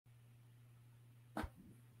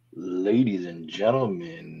Ladies and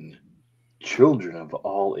gentlemen, children of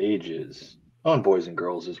all ages, and boys and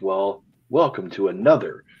girls as well, welcome to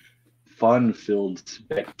another fun filled,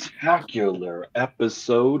 spectacular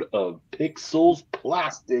episode of Pixels,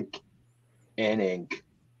 Plastic, and Ink.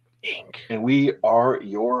 Ink. And we are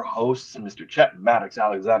your hosts, Mr. Chet Maddox,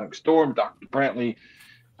 Alexander Storm, Dr. Brantley,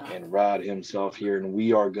 and Rod himself here. And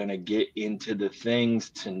we are going to get into the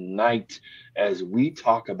things tonight as we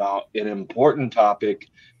talk about an important topic,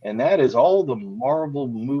 and that is all the Marvel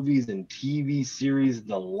movies and TV series,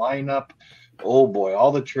 the lineup. Oh boy,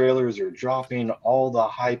 all the trailers are dropping, all the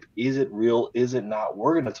hype. Is it real? Is it not?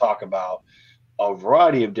 We're going to talk about a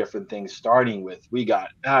variety of different things, starting with we got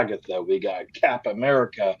Agatha, we got Cap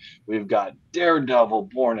America, we've got Daredevil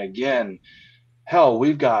Born Again. Hell,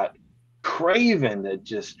 we've got Craven that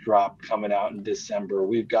just dropped coming out in December.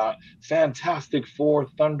 We've got Fantastic Four,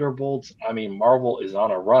 Thunderbolts. I mean, Marvel is on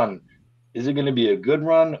a run. Is it going to be a good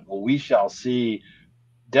run? Well, we shall see.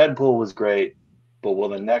 Deadpool was great, but will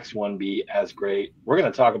the next one be as great? We're going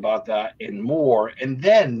to talk about that and more. And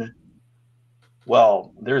then,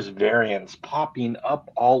 well, there's variants popping up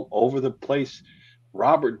all over the place.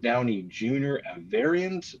 Robert Downey Jr., a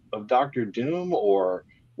variant of Doctor Doom, or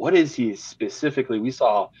what is he specifically? We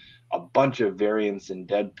saw a bunch of variants in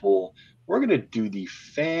Deadpool. We're going to do the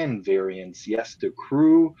fan variants. Yes, the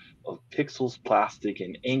crew of Pixels, Plastic,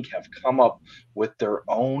 and Ink have come up with their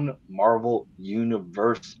own Marvel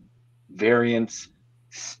Universe variants.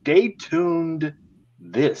 Stay tuned.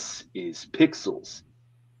 This is Pixels,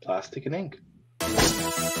 Plastic, and Ink.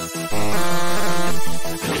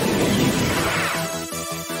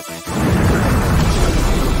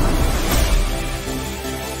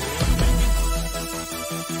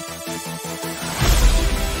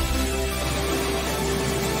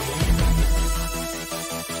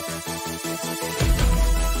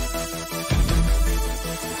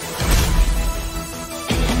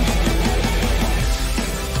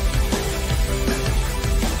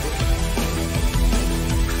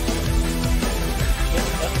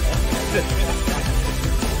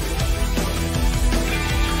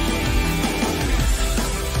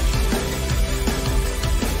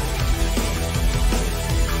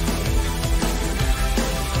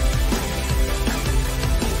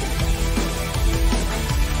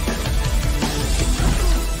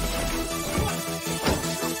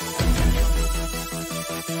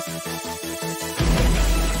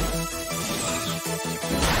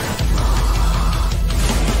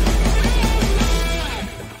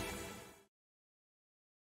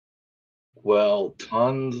 Well,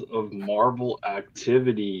 tons of Marvel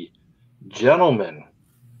activity. Gentlemen,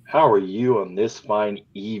 how are you on this fine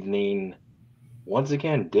evening? Once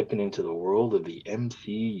again, dipping into the world of the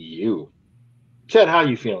MCU. Chad, how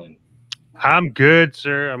you feeling? I'm good,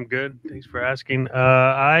 sir. I'm good. Thanks for asking.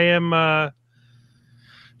 I am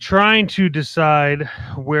trying to decide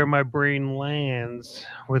where my brain lands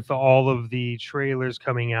with all of the trailers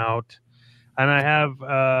coming out. And I have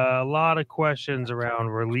a lot of questions around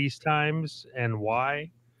release times and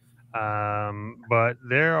why. But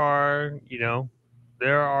there are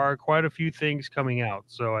quite a few things coming out.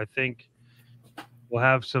 So I think we'll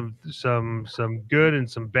have some good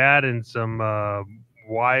and some bad and some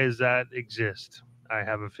why does that exist? I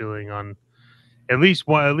have a feeling on at least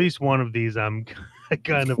one of these I'm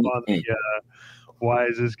kind of on the why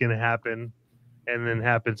is this going to happen and then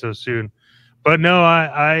happen so soon. But no,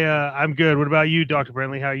 I'm good. What about you, Dr.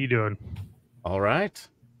 Brentley? How are you doing? All right.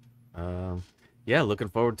 Um, yeah, looking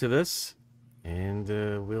forward to this, and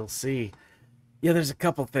we'll see. Yeah, there's a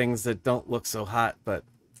couple things that don't look so hot, but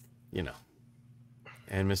you know.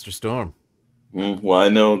 And Mr. Storm. Well, I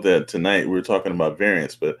know that tonight we're talking about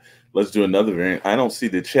variants, but let's do another variant. I don't see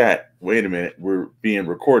the chat. Wait a minute. We're being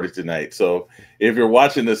recorded tonight. So if you're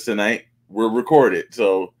watching this tonight, we're recorded.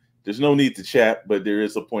 So there's no need to chat, but there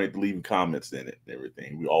is a point to leaving comments in it and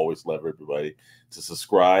everything. We always love everybody to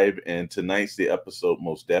subscribe. And tonight's the episode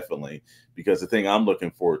most definitely, because the thing I'm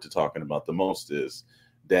looking forward to talking about the most is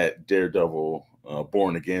that Daredevil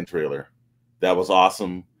Born Again trailer. That was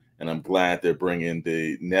awesome. And I'm glad they're bringing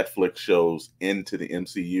the Netflix shows into the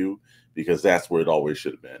MCU because that's where it always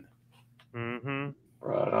should have been. Mm-hmm.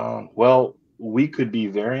 Right on. Well, we could be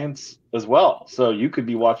variants as well. So you could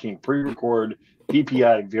be watching pre-record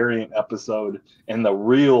PPI variant episode, and the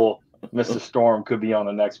real Mr. Storm could be on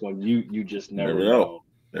the next one. You just never know.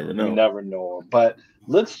 Never know. You never know. But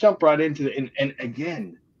let's jump right into it. And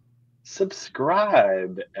again,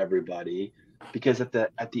 subscribe, everybody, because at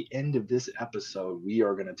the end of this episode, we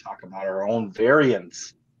are going to talk about our own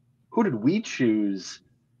variants. Who did we choose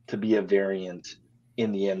to be a variant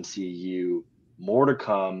in the MCU? More to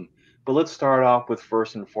come. But let's start off with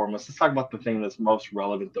first and foremost. Let's talk about the thing that's most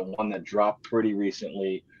relevant, the one that dropped pretty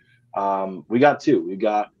recently. We got two. We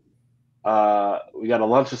got a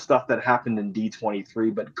bunch of stuff that happened in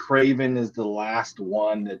D23, but Craven is the last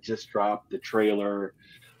one that just dropped the trailer,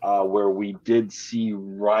 where we did see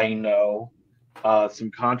Rhino. Some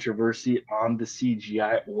controversy on the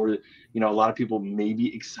CGI, or a lot of people may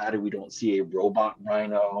be excited we don't see a robot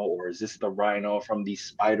Rhino, or is this the Rhino from the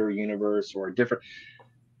Spider Universe, or a different?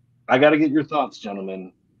 I got to get your thoughts,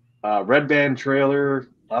 gentlemen. Red Band trailer,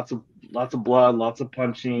 lots of blood, lots of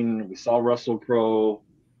punching. We saw Russell Crowe.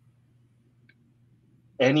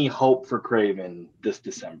 Any hope for Craven this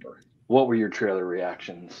December? What were your trailer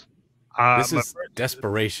reactions? This is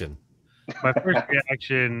desperation. My first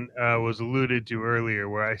reaction was alluded to earlier,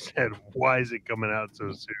 where I said, "Why is it coming out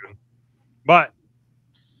so soon?" But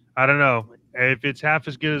I don't know. If it's half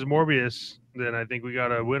as good as Morbius, then I think we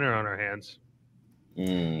got a winner on our hands.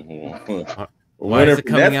 Why is it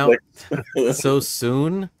coming out so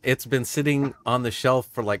soon? It's been sitting on the shelf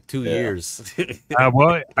for like 2 years.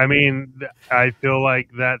 Well, I mean, I feel like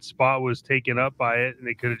that spot was taken up by it, and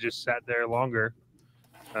it could have just sat there longer.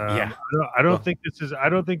 Yeah, I don't think this is. I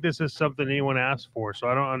don't think this is something anyone asked for. So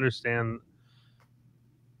I don't understand.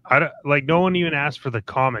 No one even asked for the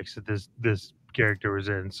comics that this character was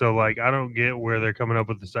in. So I don't get where they're coming up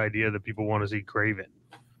with this idea that people want to see Craven.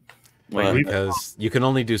 Because you can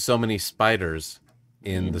only do so many spiders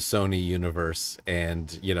in the Sony universe,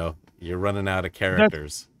 and you're running out of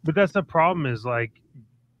characters. But that's the problem. Is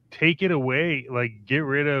take it away. Get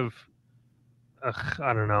rid of.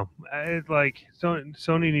 I don't know. It's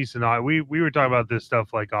Sony needs to knock. We were talking about this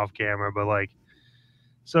stuff off camera, but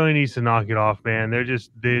Sony needs to knock it off, man. They're just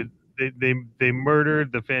they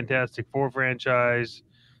murdered the Fantastic Four franchise.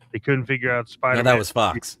 They couldn't figure out Spider-Man. No, that was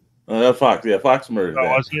Fox. Fox, yeah, Fox murdered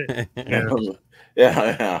that. Was it?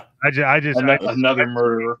 Yeah. I just another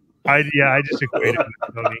murderer. I just equated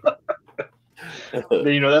with Sony.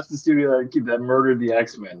 That's the studio that murdered the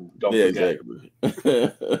X-Men. Don't forget.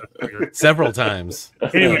 Exactly. Several times.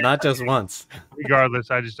 Anyway, not just once.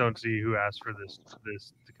 Regardless, I just don't see who asked for this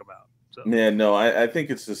to come out. So. Yeah, no, I think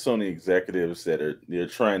it's the Sony executives that they're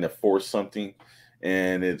trying to force something,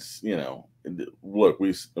 and it's look,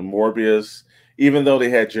 Morbius, even though they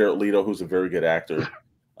had Jared Leto, who's a very good actor,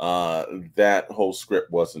 that whole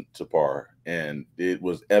script wasn't to par, and it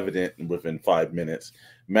was evident within 5 minutes.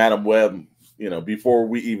 Madam Web, before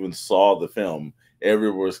we even saw the film,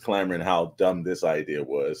 everyone was clamoring how dumb this idea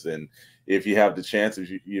was. And if you have the chance,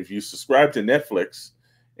 if you subscribe to Netflix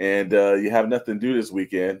and you have nothing to do this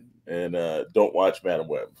weekend, and don't watch Madam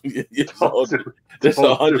Web, there's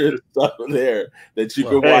 100 stuff there that you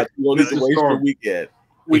can watch. You don't need to waste your weekend.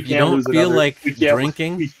 If you don't feel like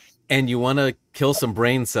drinking and you want to kill some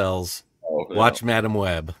brain cells, watch Madam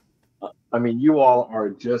Web. I mean, you all are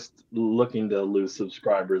just looking to lose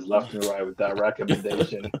subscribers left and right with that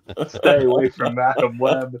recommendation. Stay away from Madam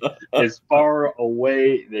Web as far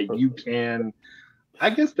away that you can.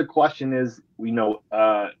 I guess the question is, we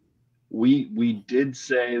did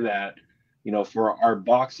say that, for our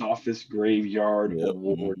box office graveyard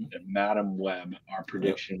award, Madam Web, our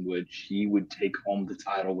prediction, which he would take home the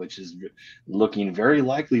title, which is looking very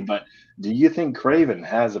likely. But do you think Craven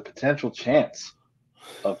has a potential chance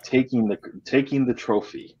of taking the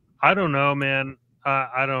trophy? I don't know, man.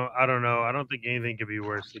 I don't know. I don't think anything could be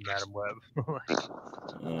worse than Madam Web.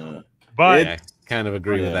 But I kind of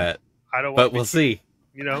agree with that. I don't. But we'll see.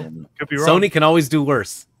 Could be wrong. Sony can always do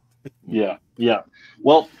worse. Yeah.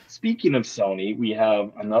 Well, speaking of Sony, we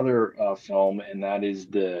have another film, and that is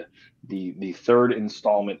the third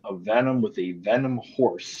installment of Venom with a Venom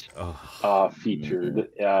horse featured.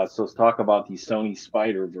 So let's talk about the Sony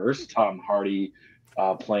Spider-Verse. Tom Hardy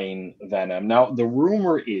playing Venom. Now, the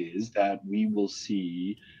rumor is that we will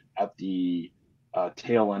see at the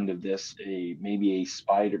tail end of this maybe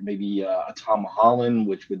a Tom Holland,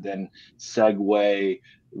 which would then segue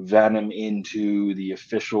Venom into the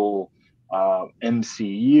official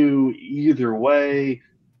MCU. Either way,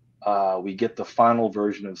 we get the final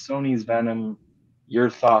version of Sony's Venom. Your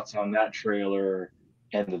thoughts on that trailer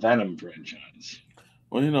and the Venom franchise?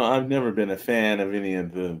 Well, I've never been a fan of any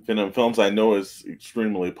of the Venom films. I know it's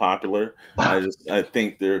extremely popular. I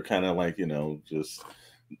think they're kind of just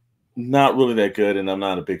not really that good, and I'm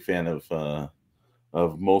not a big fan of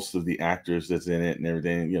most of the actors that's in it and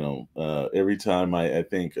everything. Every time I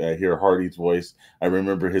think I hear Hardy's voice, I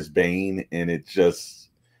remember his Bane, and it's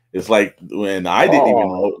like when I didn't even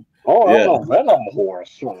know. Venom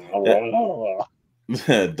horse. Dr.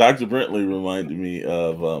 Brentley reminded me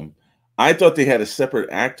of. I thought they had a separate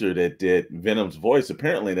actor that did Venom's voice.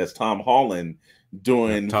 Apparently, that's Tom Holland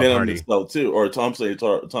doing Tom Venom Hardy. himself too, or Tom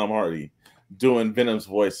Hardy doing Venom's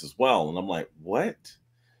voice as well, and I'm like, what?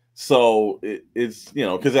 So it's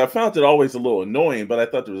because I found it always a little annoying, but I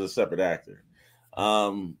thought there was a separate actor.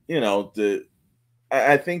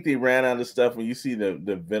 I think they ran out of stuff when you see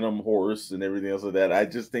the Venom horse and everything else like that. I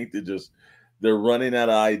just think they're running out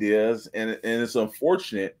of ideas, and it's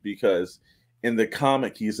unfortunate because in the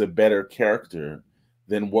comic he's a better character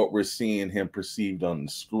than what we're seeing him perceived on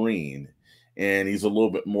the screen, and he's a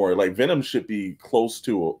little bit more like Venom should be close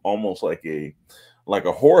to almost like a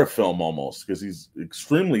horror film almost, because he's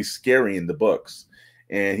extremely scary in the books,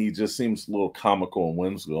 and he just seems a little comical and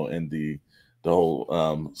whimsical in the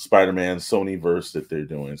whole Spider-Man Sony verse that they're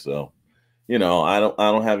doing. So, I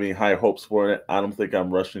don't have any high hopes for it. I don't think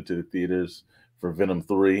I'm rushing to the theaters for Venom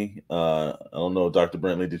 3. I don't know, Dr.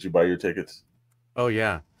 Brentley, did you buy your tickets? Oh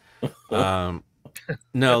yeah.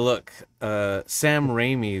 No, look, Sam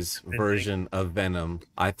Raimi's version of Venom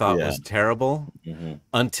I thought was terrible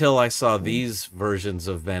until I saw these versions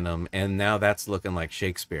of Venom, and now that's looking like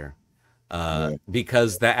Shakespeare.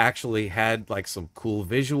 Because that actually had like some cool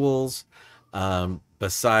visuals.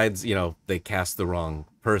 Besides, they cast the wrong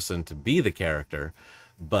person to be the character,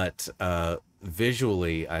 but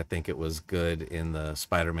visually I think it was good in the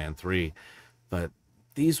Spider-Man 3. But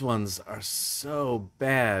these ones are so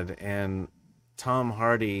bad, and Tom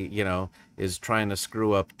Hardy, is trying to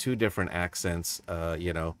screw up two different accents.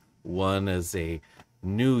 One as a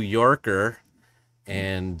New Yorker,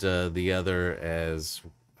 and the other as,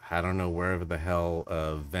 I don't know, wherever the hell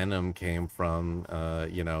Venom came from.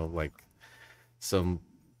 Like some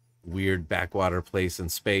weird backwater place in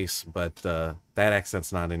space, but that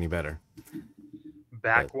accent's not any better.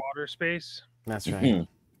 Backwater space? That's right.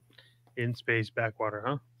 In space, backwater,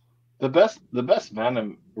 huh? The best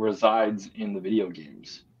Venom resides in the video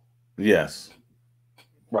games. Yes.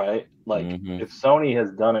 Right? Like, if Sony has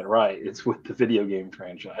done it right, it's with the video game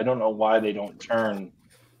franchise. I don't know why they don't turn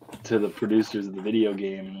to the producers of the video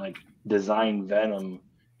game and like design Venom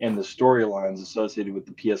and the storylines associated with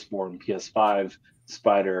the PS4 and PS5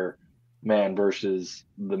 Spider-Man versus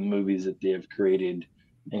the movies that they have created,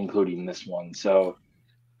 including this one. So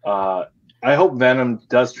I hope Venom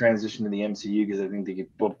does transition to the MCU, because I think they could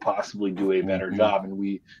possibly do a better job, and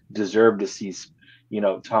we deserve to see,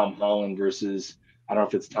 Tom Holland versus, I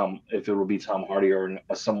don't know if it will be Tom Hardy or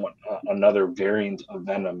another variant of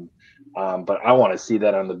Venom. But I want to see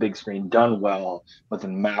that on the big screen, done well with a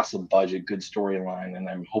massive budget, good storyline, and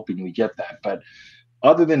I'm hoping we get that. But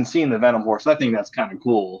other than seeing the Venom horse, I think that's kind of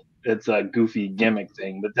cool. It's a goofy gimmick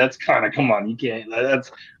thing, but that's kind of, come on, you can't.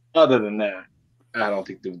 That's, other than that, I don't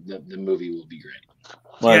think the movie will be great.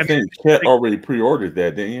 Well, I think Chet already pre-ordered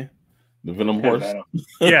that, didn't you? The Venom horse. Venom.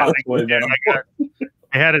 Yeah,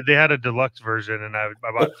 they had a deluxe version, and I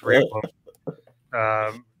bought 3 of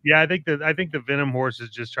them. I think the Venom horse is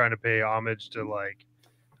just trying to pay homage to like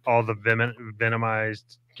all the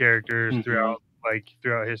venomized characters throughout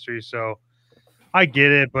history. So I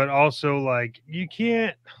get it, but also like you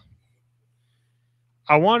can't.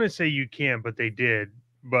 I want to say you can't, but they did.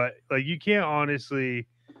 But like you can't honestly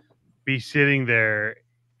be sitting there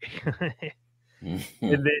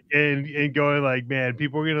and going like, man,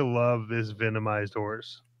 people are gonna love this venomized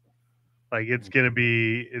horse. Like it's gonna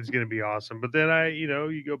be awesome. But then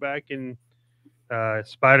you go back and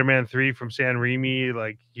Spider-Man 3 from Sam Raimi,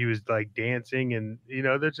 like he was like dancing, and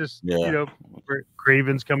they're just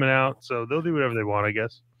Craven's coming out, so they'll do whatever they want, I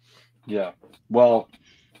guess. Yeah. Well,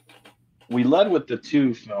 we led with the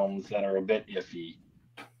 2 films that are a bit iffy,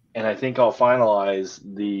 and I think I'll finalize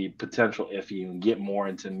the potential iffy and get more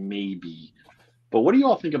into maybe. But what do you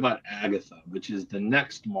all think about Agatha, which is the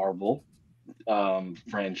next Marvel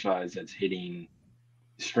franchise that's hitting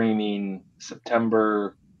streaming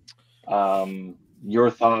September?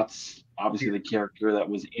 Your thoughts? Obviously, the character that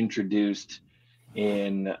was introduced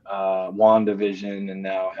in WandaVision and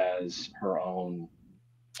now has her own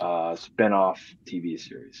spin-off TV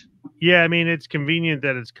series. Yeah, I mean, it's convenient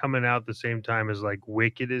that it's coming out the same time as like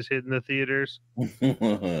Wicked is hitting the theaters. And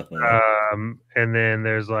then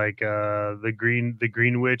there's like the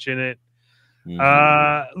Green Witch in it.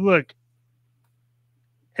 Look,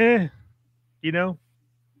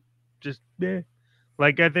 just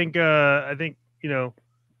like I think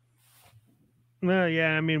well,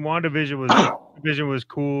 yeah, I mean, WandaVision was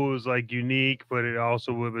cool. It was like unique, but it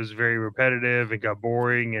also was very repetitive. It got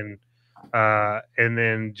boring, and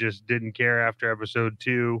then just didn't care after episode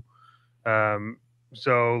 2.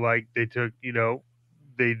 So like they took,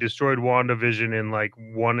 they destroyed WandaVision in like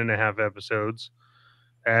 1.5 episodes.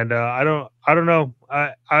 And I don't know.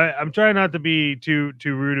 I'm trying not to be too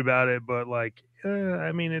rude about it, but like,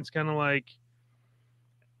 I mean, it's kind of like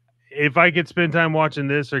if I could spend time watching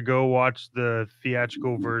this or go watch the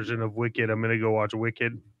theatrical version of Wicked, I'm gonna go watch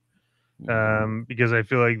Wicked. Because I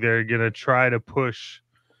feel like they're gonna try to push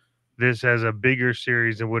this as a bigger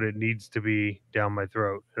series than what it needs to be down my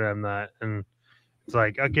throat, and I'm not. And it's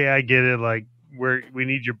like, okay, I get it. Like, we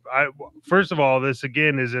need your. First of all, this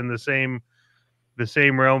again is in the same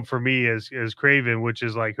realm for me as Craven, which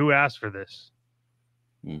is like, who asked for this?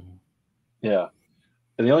 Yeah.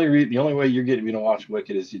 And the only way you're getting me to watch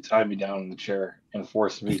Wicked is you tie me down in the chair and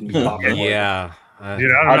force me to stop it. Yeah.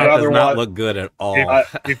 Dude, I don't that know. does not look good at all. Yeah,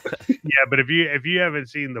 but if you haven't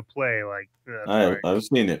seen the play, like, I've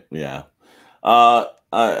seen it. Yeah. I'm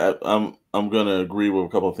gonna agree with a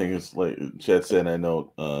couple of things like Chet said. I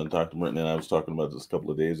know Dr. Merton and I was talking about this a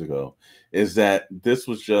couple of days ago. Is that this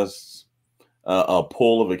was just a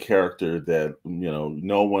pull of a character that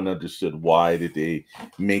no one understood. Why did they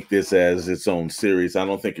make this as its own series? I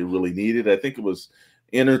don't think it really needed. I think it was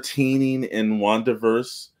entertaining in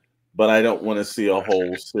WandaVerse, but I don't want to see a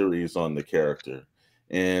whole series on the character.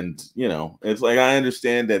 And it's like, I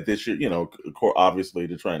understand that this should, obviously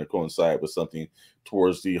they're trying to coincide with something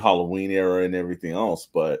towards the Halloween era and everything else,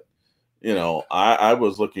 but I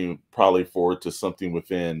was looking probably forward to something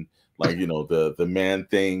within, like, the Man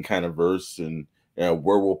Thing kind of verse and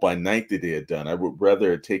Werewolf by Night that they had done. I would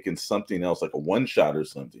rather have taken something else, like a one shot or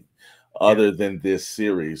something, other than this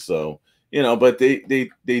series. So but they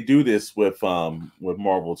do this with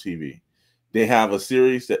Marvel TV. They have a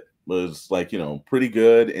series that was like pretty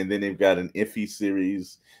good, and then they've got an iffy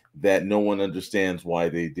series that no one understands why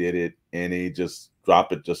they did it, and they just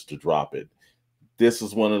drop it just to drop it. This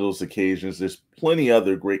is one of those occasions. There's plenty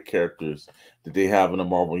other great characters that they have in the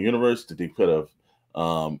Marvel universe that they could have,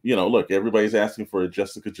 look, everybody's asking for a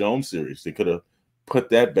Jessica Jones series. They could have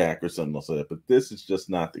put that back or something else like that. But this is just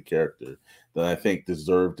not the character that I think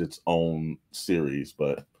deserved its own series.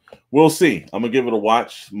 But we'll see. I'm gonna give it a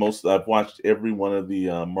watch. I've watched every one of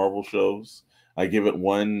the Marvel shows. I give it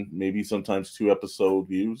 1, maybe sometimes 2 episode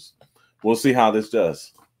views. We'll see how this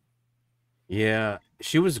does. Yeah,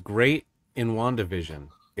 she was great in WandaVision.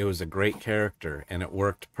 It was a great character, and it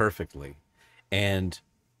worked perfectly. And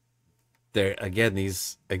there again,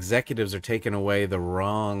 these executives are taking away the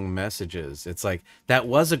wrong messages. It's like, that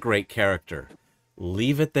was a great character.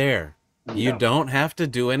 Leave it there. You don't have to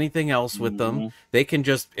do anything else with them. They can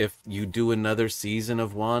just, if you do another season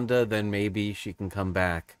of Wanda, then maybe she can come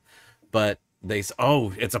back. But they say,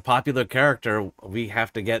 oh, it's a popular character. We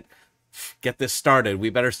have to get this started. We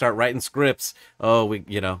better start writing scripts. Oh,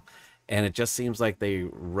 and it just seems like they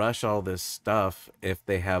rush all this stuff if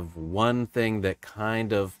they have one thing that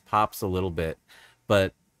kind of pops a little bit.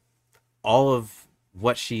 But all of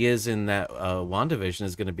what she is in that WandaVision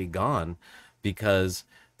is going to be gone because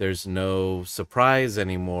there's no surprise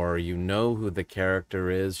anymore. You know who the character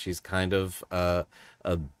is. She's kind of a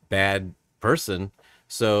bad person.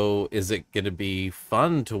 So is it going to be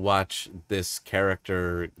fun to watch this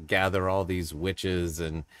character gather all these witches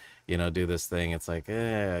and do this thing? It's like,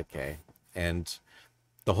 okay. And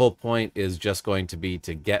the whole point is just going to be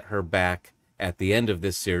to get her back at the end of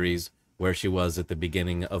this series where she was at the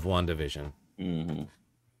beginning of WandaVision.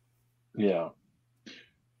 Yeah.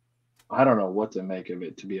 I don't know what to make of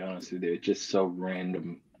it, to be honest with you. It's just so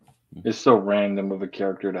random. It's so random of a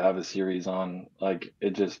character to have a series on. Like, it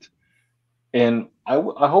just... And I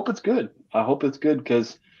hope it's good. I hope it's good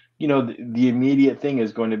because, the immediate thing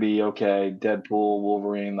is going to be, okay, Deadpool,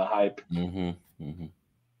 Wolverine, the hype. And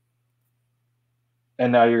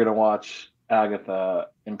now you're going to watch Agatha,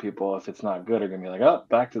 and people, if it's not good, are going to be like, oh,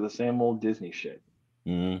 back to the same old Disney shit.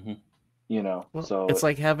 Well, so it's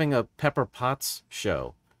like having a Pepper Potts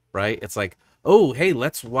show, right? It's like, oh, hey,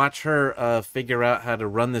 let's watch her figure out how to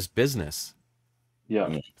run this business. Yeah.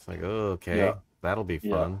 It's like, oh, okay, that'll be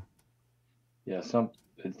fun. Yeah,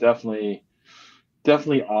 it's definitely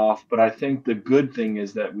off, but I think the good thing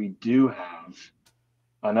is that we do have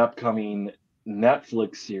an upcoming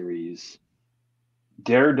Netflix series,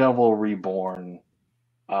 Daredevil Reborn.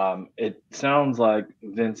 It sounds like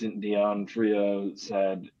Vincent D'Onofrio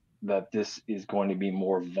said that this is going to be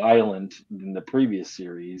more violent than the previous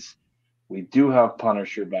series. We do have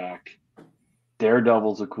Punisher back.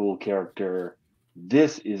 Daredevil's a cool character.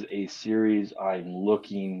 This is a series I'm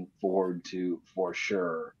looking forward to for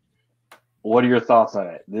sure. What are your thoughts on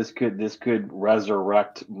it? This could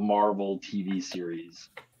resurrect Marvel TV series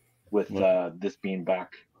with this being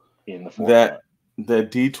back in the forefront.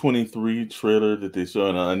 That D23 trailer that they showed,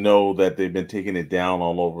 and I know that they've been taking it down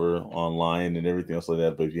all over online and everything else like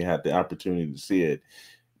that, but if you had the opportunity to see it,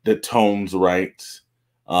 the tone's right,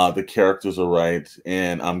 the characters are right,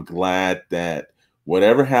 and I'm glad that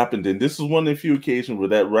whatever happened, and this is one of the few occasions where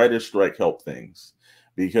that writer's strike helped things,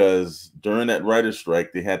 because during that writer's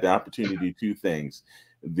strike, they had the opportunity to do two things.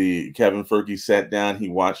 Kevin Feige sat down, he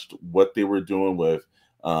watched what they were doing with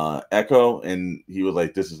Echo, and he was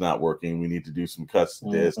like, this is not working. We need to do some cuts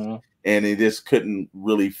to this. And they just couldn't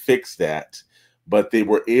really fix that. But they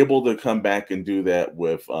were able to come back and do that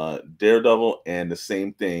with Daredevil, and the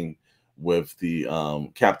same thing with the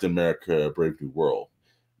Captain America Brave New World.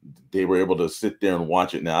 They were able to sit there and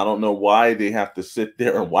watch it. Now, I don't know why they have to sit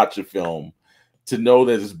there and watch a film to know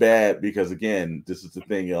that it's bad, because, again, this is the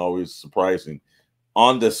thing, always surprising.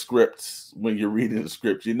 On the scripts, when you're reading the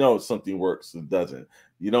script, you know something works and doesn't.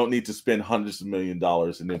 You don't need to spend hundreds of $1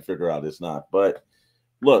 millions and then figure out it's not. But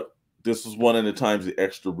look, this was one of the times the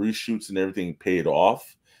extra reshoots and everything paid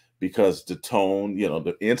off, because the tone,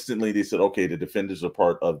 instantly they said, okay, the Defenders are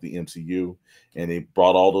part of the MCU, and they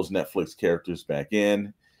brought all those Netflix characters back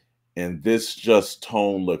in. And this just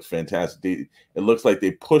tone looks fantastic. It looks like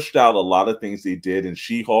they pushed out a lot of things they did in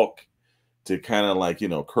She-Hulk to kind of like,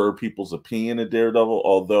 curb people's opinion of Daredevil.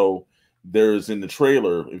 Although there's in the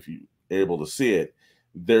trailer, if you're able to see it,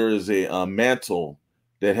 there is a mantle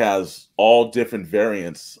that has all different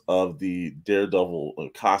variants of the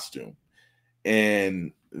Daredevil costume.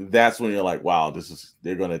 And that's when you're like, wow,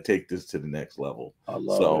 they're going to take this to the next level. I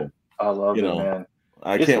love it. I love it, man.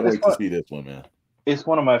 I can't wait to see this one, man. It's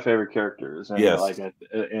one of my favorite characters. And yes.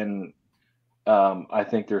 I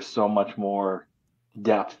think there's so much more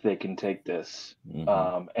depth they can take this.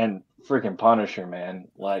 And freaking Punisher, man.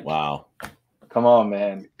 Like, wow. Come on,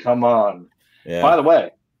 man. Come on. Yeah. By the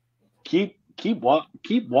way, keep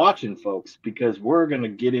watching, folks, because we're going to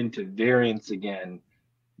get into variants again.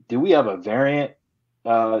 Do we have a variant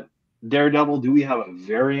Daredevil? Do we have a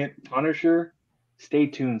variant Punisher? Stay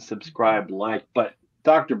tuned, subscribe, like. But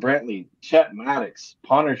Dr. Brantley, Chet Maddox,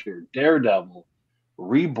 Punisher, Daredevil,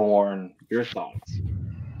 Reborn, your thoughts?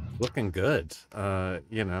 Looking good.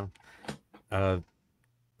 Daredevil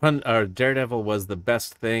was the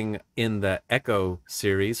best thing in the Echo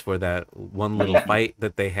series for that one little fight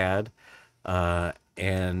that they had.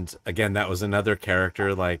 And again, that was another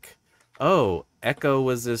character like, oh, Echo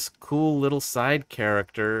was this cool little side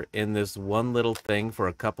character in this one little thing for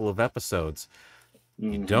a couple of episodes.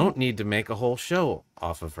 You don't need to make a whole show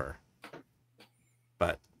off of her.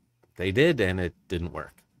 But they did, and it didn't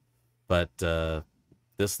work. But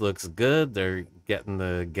this looks good. They're getting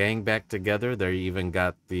the gang back together. They even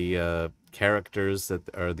got the characters that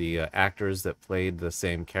are the actors that played the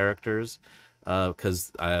same characters.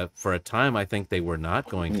 Because for a time, I think they were not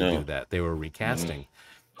going to do that. They were recasting.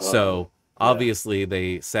 So obviously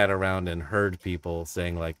they sat around and heard people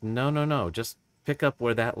saying like, no, just pick up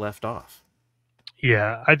where that left off.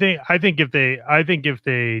 Yeah, I think if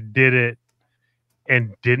they did it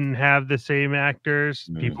and didn't have the same actors,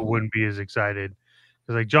 people wouldn't be as excited.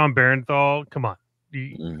 Because like John Barenthal, come on,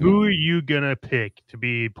 who are you gonna pick to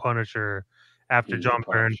be Punisher after John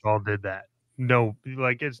Barenthal did that? No,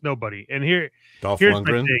 like it's nobody. And here's Lundgren.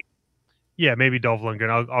 My thing. Yeah, maybe Dolph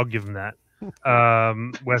Lundgren. I'll give him that.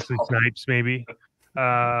 Wesley Snipes, maybe.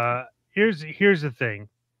 Here's the thing.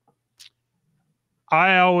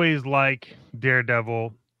 I always like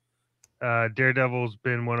Daredevil. Daredevil's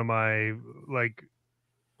been one of my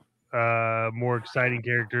more exciting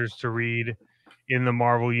characters to read in the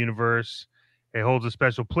Marvel universe. It holds a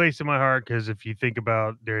special place in my heart because if you think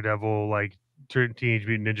about Daredevil, like Teenage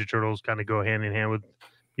Mutant Ninja Turtles kind of go hand in hand with,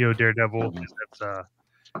 Daredevil. That's the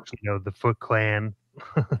Foot Clan.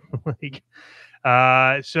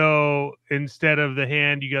 So instead of the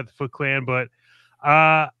hand, you got the Foot Clan. But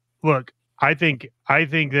look, I think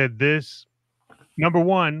that this, number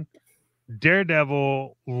one,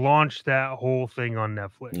 Daredevil launched that whole thing on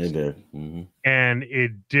Netflix. It did. And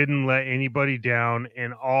it didn't let anybody down.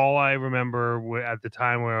 And all I remember at the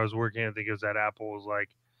time when I was working, I think it was at Apple, was like,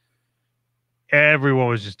 everyone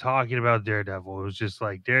was just talking about Daredevil. It was just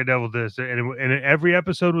like Daredevil this, and every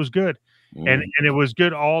episode was good. And it was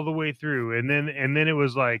good all the way through. And then it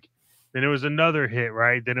was like, then it was another hit,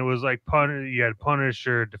 right? Then it was like you had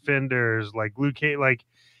Punisher, Defenders, like Luke Cage, like,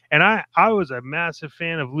 and I was a massive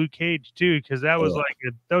fan of Luke Cage too, because that was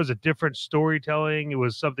that was a different storytelling. It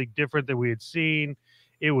was something different than we had seen.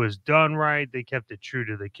 It was done right. They kept it true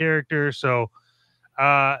to the character. So,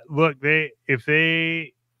 look, if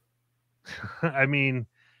they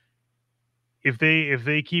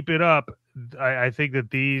keep it up, I think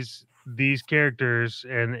that these characters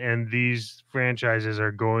and these franchises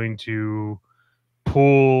are going to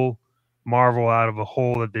pull Marvel out of a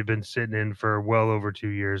hole that they've been sitting in for well over 2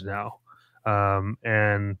 years now. I'm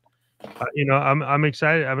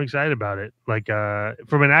excited. I'm excited about it. Like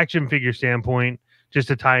from an action figure standpoint, just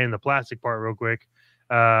to tie in the plastic part real quick.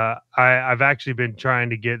 I've actually been trying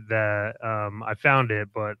to get that. I found it,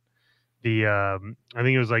 but I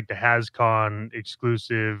think it was like the HasCon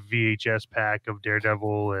exclusive VHS pack of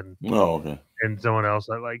Daredevil Okay. and someone else.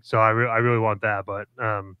 So I really want that. But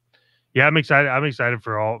yeah, I'm excited. I'm excited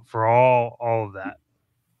for all of that.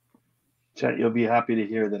 Chet, you'll be happy to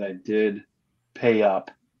hear that I did pay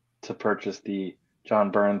up to purchase the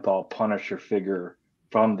John Bernthal Punisher figure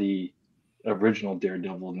from the original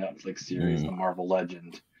Daredevil Netflix series, The Marvel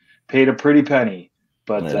Legend. Paid a pretty penny,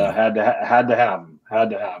 but had to have him. Had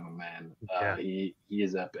to have him, man. Yeah. He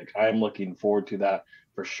is epic. I am looking forward to that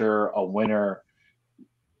for sure. A winner.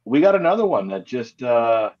 We got another one that just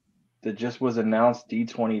was announced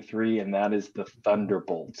D23, and that is the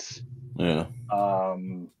Thunderbolts. Yeah.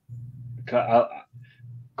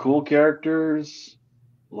 Cool characters,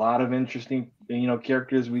 a lot of interesting,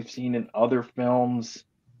 characters we've seen in other films.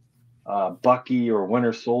 Bucky or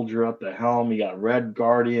Winter Soldier at the helm. You got Red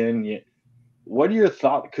Guardian. What are your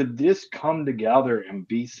thoughts? Could this come together and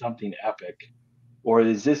be something epic, or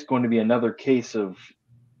is this going to be another case of,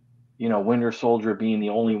 Winter Soldier being the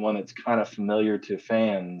only one that's kind of familiar to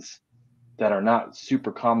fans that are not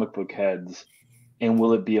super comic book heads? And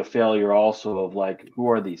will it be a failure also of like, who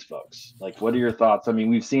are these folks? Like, what are your thoughts? I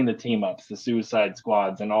mean, we've seen the team ups, the Suicide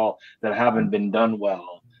Squads, and all that haven't been done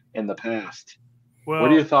well in the past. Well,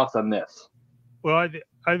 what are your thoughts on this? Well,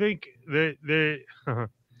 I think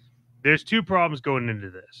there's two problems going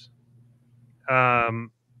into this.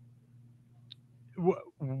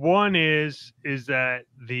 One is that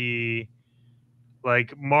the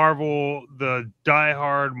Marvel, the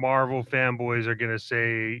diehard Marvel fanboys are gonna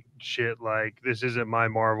say shit like, "This isn't my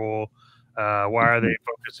Marvel. Why are they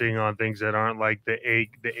focusing on things that aren't like the A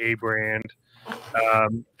brand?"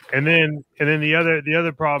 And then the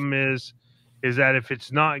other problem is that if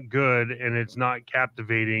it's not good and it's not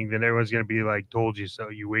captivating, then everyone's gonna be like, "Told you so.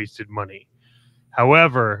 You wasted money."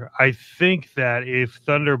 However, I think that if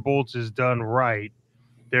Thunderbolts is done right,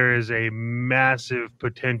 there is a massive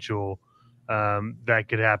potential that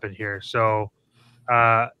could happen here. So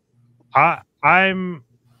I'm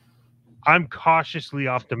cautiously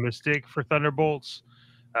optimistic for Thunderbolts.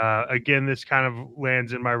 Again, this kind of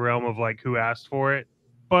lands in my realm of like who asked for it,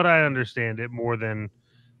 but I understand it more than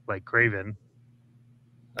like Craven.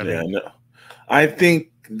 I think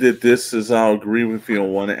that this is, I'll agree with you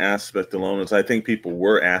on one aspect alone, is I think people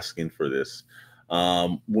were asking for this.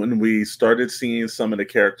 When we started seeing some of the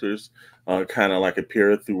characters kind of like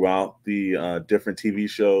appear throughout the different TV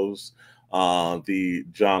shows, the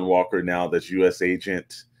John Walker now that's U.S.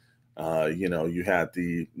 Agent, you had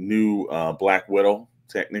the new Black Widow,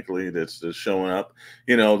 technically, that's showing up.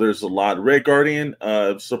 There's a lot. Red Guardian,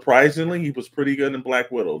 surprisingly, he was pretty good in Black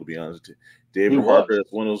Widow, to be honest with you. David Harbour is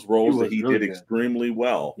one of those roles that he really did extremely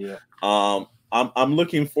well. Yeah. I'm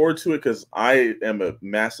looking forward to it because I am a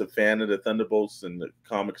massive fan of the Thunderbolts and the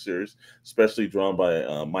comic series, especially drawn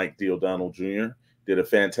by Mike D. O'Donnell Jr. Did a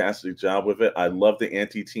fantastic job with it. I love the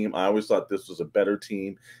anti-team. I always thought this was a better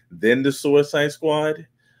team than the Suicide Squad.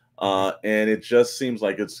 And it just seems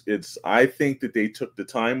like it's. I think that they took the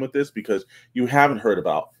time with this because you haven't heard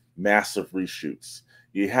about massive reshoots.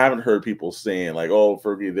 You haven't heard people saying like, "Oh,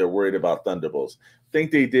 Fergie, they're worried about Thunderbolts." I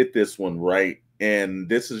think they did this one right, and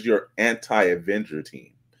this is your anti-Avenger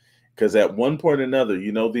team. Because at one point or another,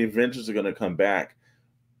 the Avengers are going to come back,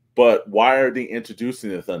 but why are they introducing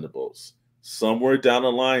the Thunderbolts? Somewhere down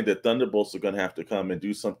the line, the Thunderbolts are going to have to come and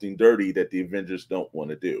do something dirty that the Avengers don't want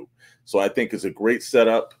to do. So I think it's a great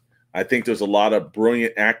setup. I think there's a lot of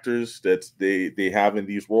brilliant actors that they have in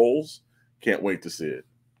these roles. Can't wait to see it.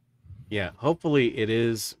 Yeah, hopefully it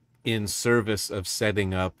is in service of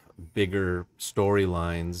setting up bigger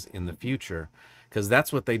storylines in the future, because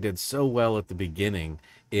that's what they did so well at the beginning.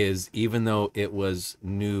 Is even though it was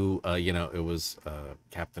new, it was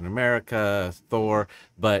Captain America, Thor,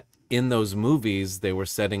 but in those movies they were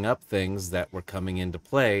setting up things that were coming into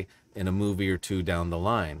play in a movie or two down the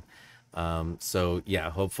line. So yeah,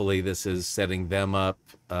 hopefully this is setting them up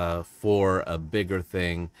for a bigger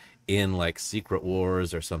thing in like Secret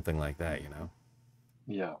Wars or something like that,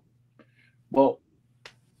 Yeah. Well,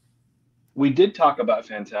 we did talk about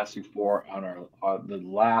Fantastic Four on the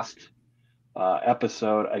last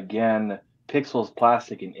episode. Again, Pixels,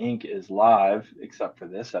 Plastic, and Ink is live, except for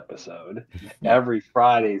this episode, every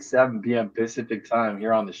Friday, 7 p.m. Pacific time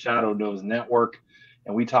here on the Shadow Nose Network.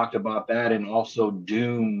 And we talked about that, and also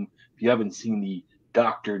Doom. If you haven't seen the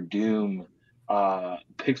Dr. Doom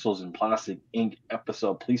Pixels and Plastic Ink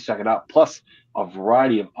episode, please check it out. Plus a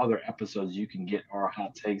variety of other episodes. You can get our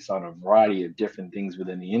hot takes on a variety of different things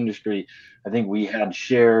within the industry. I think we had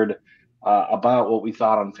shared about what we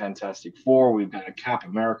thought on Fantastic Four. We've got a Cap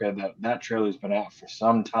America. That trailer's been out for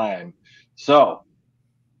some time. So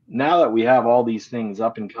now that we have all these things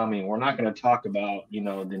up and coming, we're not going to talk about, the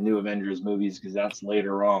new Avengers movies because that's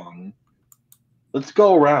later on. Let's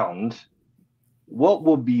go around. What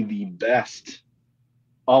will be the best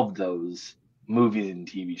of those movies and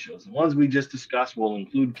TV shows? The ones we just discussed will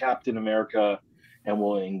include Captain America and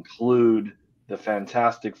will include the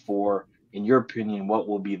Fantastic Four. In your opinion, what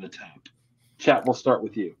will be the top? Chat, we'll start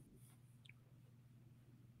with you.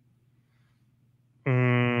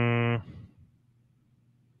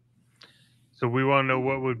 So we want to know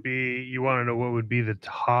what would be. You want to know what would be the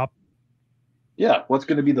top? Yeah, what's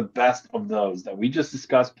going to be the best of those that we just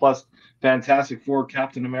discussed, plus Fantastic Four,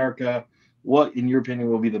 Captain America? What, in your opinion,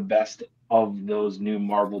 will be the best of those new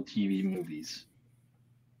Marvel TV movies?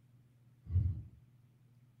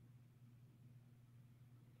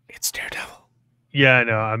 It's Daredevil. Yeah, I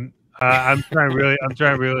know. I'm trying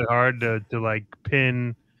really hard to like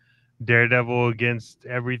pin Daredevil against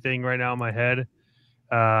everything right now in my head.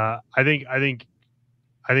 I think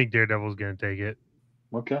Daredevil's gonna take it.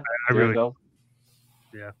 Okay, I really,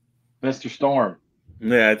 yeah. Mr. Storm.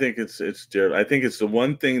 Yeah, I think it's Jared. I think it's the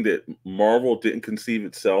one thing that Marvel didn't conceive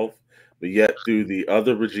itself, but yet through the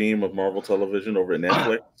other regime of Marvel Television over at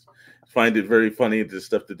Netflix, find it very funny the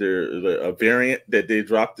stuff that a variant that they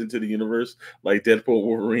dropped into the universe, like Deadpool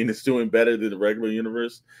Wolverine is doing better than the regular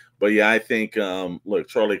universe. But yeah, I think look,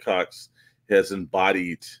 Charlie Cox has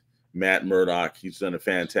embodied Matt Murdock. He's done a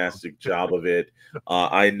fantastic job of it.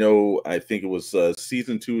 I think it was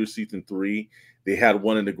season 2 or season 3. They had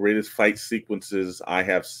one of the greatest fight sequences I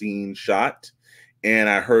have seen shot. And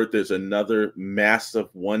I heard there's another massive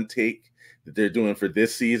one take that they're doing for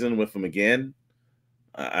this season with him again.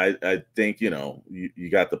 I think, you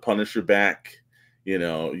got the Punisher back.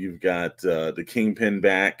 You've got the Kingpin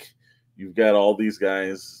back. You've got all these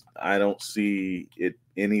guys. I don't see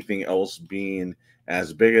anything else being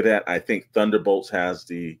as big as that. I think Thunderbolts has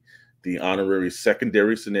the honorary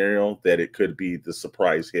secondary scenario that it could be the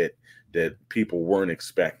surprise hit that people weren't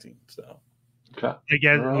expecting. So, okay.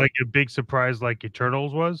 Again, like a big surprise, like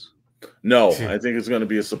Eternals was. No, I think it's going to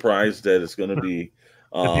be a surprise that it's going to be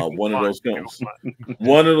one of those films.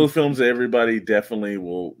 One of those films that everybody definitely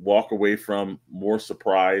will walk away from more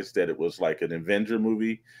surprised that it was like an Avenger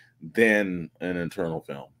movie than an Eternal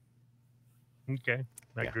film. Okay,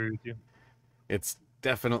 I agree with you. It's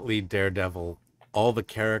definitely Daredevil. All the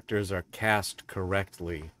characters are cast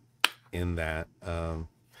correctly in that.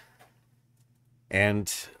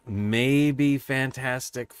 And maybe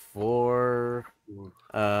Fantastic Four,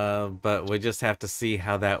 but we just have to see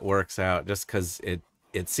how that works out. Just because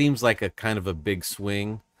it seems like a kind of a big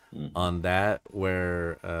swing on that,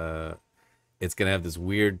 where it's gonna have this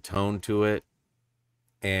weird tone to it,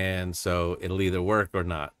 and so it'll either work or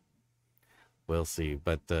not. We'll see.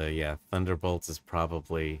 But yeah, Thunderbolts is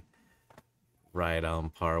probably right on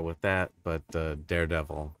par with that. But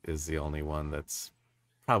Daredevil is the only one that's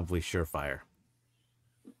probably surefire.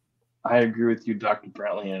 I agree with you, Dr.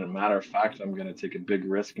 Brantley. And a matter of fact, I'm going to take a big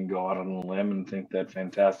risk and go out on a limb and think that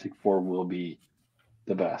Fantastic Four will be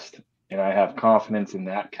the best. And I have confidence in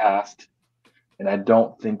that cast. And I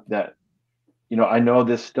don't think that, I know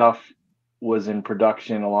this stuff was in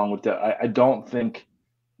production along with that. I don't think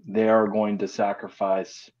they are going to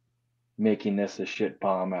sacrifice making this a shit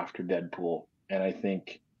bomb after Deadpool. And I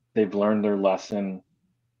think they've learned their lesson.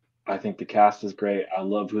 I think the cast is great. I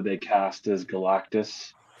love who they cast as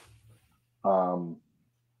Galactus.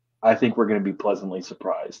 I think we're going to be pleasantly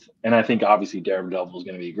surprised. And I think obviously Daredevil is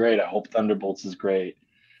going to be great. I hope Thunderbolts is great.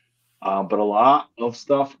 But a lot of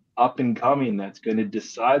stuff up and coming that's going to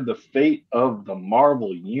decide the fate of the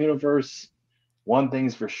Marvel universe. One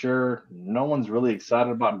thing's for sure, no one's really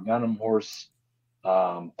excited about Venom Horse.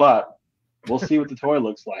 But we'll see what the toy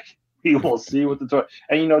looks like. We will see what the toy.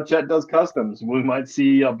 And Chet does customs. We might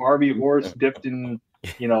see a Barbie horse dipped in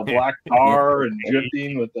black tar and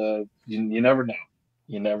drifting with a. You never know.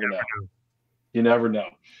 You never know. You never know.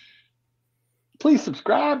 Please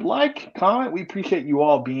subscribe, like, comment. We appreciate you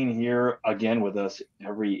all being here again with us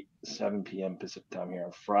every 7 p.m. Pacific time here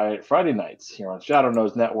on Friday nights here on Shadow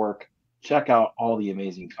Nose Network. Check out all the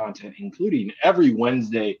amazing content, including every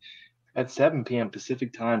Wednesday at 7 p.m.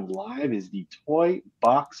 Pacific time. Live is the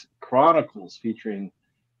Toybox Chronicles featuring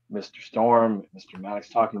Mr. Storm, Mr. Maddox,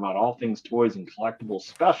 talking about all things toys and collectibles.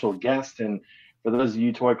 Special guest, and for those of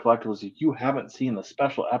you toy collectibles, if you haven't seen the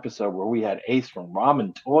special episode where we had Ace from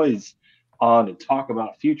Ramen Toys on to talk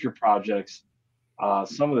about future projects,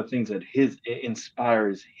 some of the things that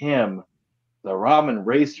inspires him the Ramen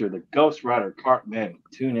Racer, the Ghost Rider Kart. Man,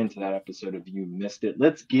 tune into that episode if you missed it.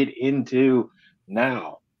 Let's get into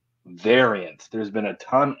now variants. There's been a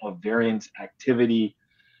ton of variants activity.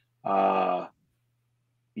 Uh,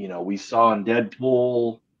 we saw in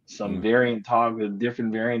Deadpool some variant talk with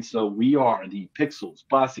different variants. So we are the Pixels,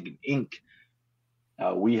 Plastic, and Ink.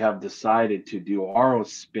 We have decided to do our own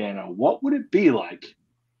spin on what would it be like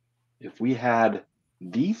if we had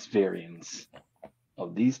these variants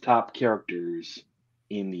of these top characters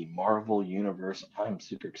in the Marvel Universe. I'm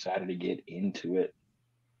super excited to get into it.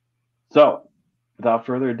 So, without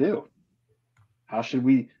further ado, how should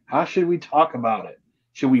we talk about it?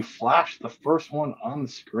 Should we flash the first one on the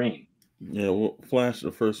screen? Yeah, we'll flash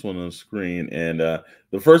the first one on the screen, and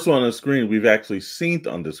the first one on the screen we've actually seen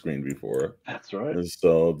on the screen before. That's right. And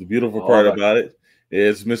so the beautiful part about it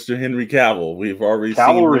is Mr. Henry Cavill. We've already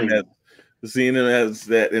seen him as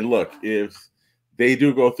that. And look, if they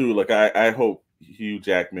do go through, like I hope Hugh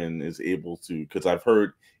Jackman is able to, because I've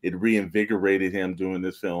heard it reinvigorated him doing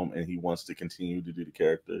this film, and he wants to continue to do the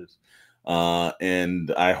characters.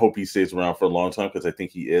 And I hope he stays around for a long time, because I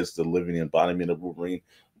think he is the living embodiment of Wolverine.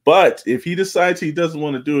 But if he decides he doesn't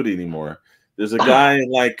want to do it anymore, there's a guy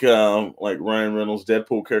like Ryan Reynolds'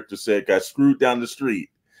 Deadpool character said, got screwed down the street,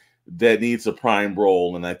 that needs a prime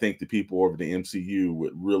role. And I think the people over the MCU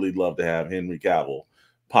would really love to have Henry Cavill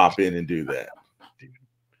pop in and do that.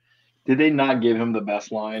 Did they not give him the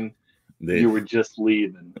best line? You were just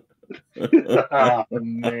leaving. Oh,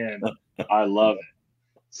 man, I love it.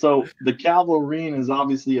 So the Cavalrine is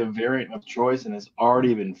obviously a variant of choice and has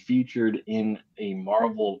already been featured in a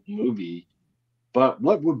Marvel movie. But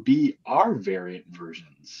what would be our variant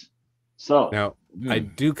versions? So now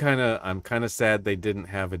I'm kind of sad they didn't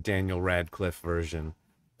have a Daniel Radcliffe version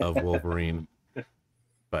of Wolverine.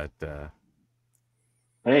 But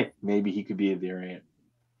hey, maybe he could be a variant.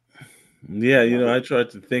 Yeah, I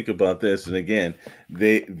tried to think about this, and again,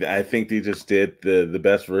 I think they just did the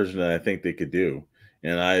best version that I think they could do.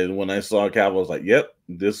 And when I saw Cavill, I was like, yep,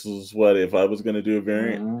 this is what, if I was going to do a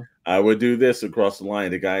variant, I would do this across the line.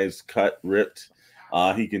 The guy is cut, ripped.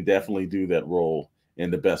 He can definitely do that role in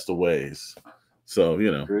the best of ways. So,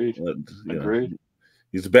 Agreed.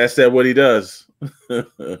 He's the best at what he does.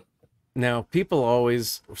 Now, people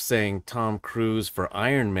always were saying Tom Cruise for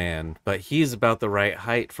Iron Man, but he's about the right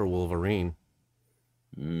height for Wolverine.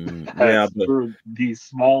 Yeah, for the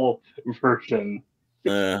small version.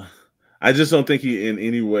 I just don't think he in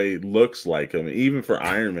any way looks like him. Even for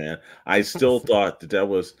Iron Man, I still thought that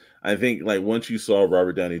was, I think, like, once you saw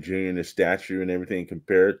Robert Downey Jr. and his statue and everything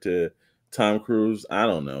compared to Tom Cruise, I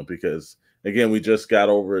don't know, because again, we just got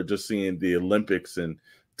over just seeing the Olympics and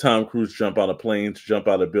Tom Cruise jump out of planes, jump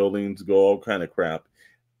out of buildings, go all kind of crap.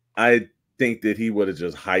 I think that he would have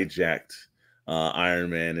just hijacked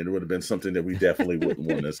Iron Man, and it would have been something that we definitely wouldn't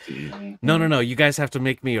want to see. No. You guys have to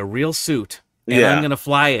make me a real suit. And I'm gonna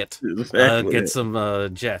fly it. Exactly. Get some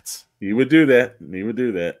jets. He would do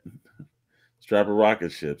that. Strap a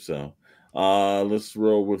rocket ship. So let's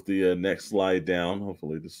roll with the next slide down.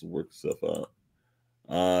 Hopefully this will work itself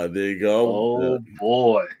out. There you go. Oh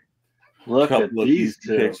boy. Look at these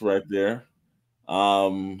two picks right there.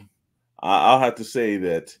 I'll have to say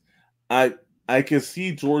that I can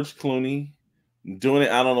see George Clooney doing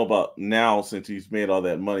it. I don't know about now, since he's made all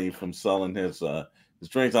that money from selling his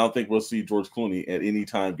drinks. I don't think we'll see George Clooney at any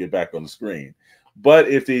time get back on the screen. But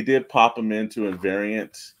if they did pop him into a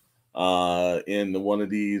variant in one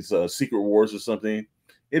of these Secret Wars or something,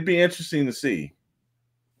 it'd be interesting to see.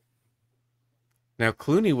 Now,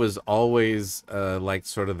 Clooney was always like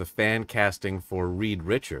sort of the fan casting for Reed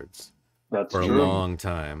Richards for true. A long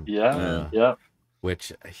time. Yeah.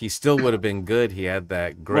 Which he still would have been good. He had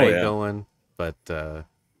that gray going, but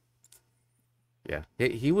yeah,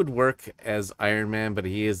 he would work as Iron Man, but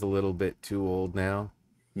he is a little bit too old now.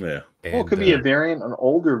 Yeah. And, well, it could be a variant, an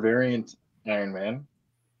older variant Iron Man.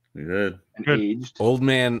 Good. Aged. Old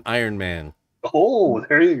man Iron Man. Oh,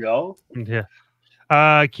 there you go. Yeah.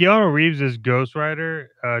 Keanu Reeves as Ghost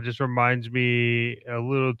Rider just reminds me a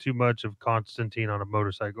little too much of Constantine on a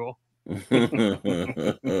motorcycle. But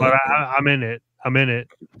I'm in it.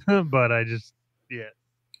 But I just, yeah.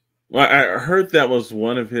 Well, I heard that was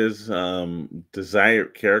one of his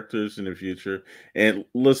desired characters in the future. And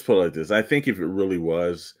let's put it like this. I think if it really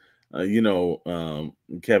was, Kevin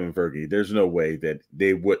Feige, there's no way that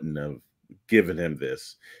they wouldn't have given him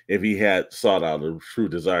this if he had sought out a true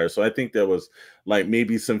desire. So I think there was like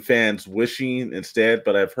maybe some fans wishing instead.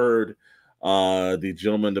 But I've heard the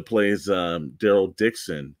gentleman that plays Daryl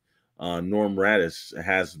Dixon, Norm Radis,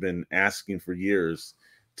 has been asking for years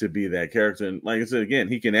to be that character. And like I said, again,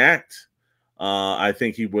 he can act. I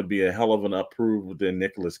think he would be a hell of an upprove than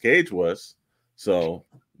Nicolas Cage was. So,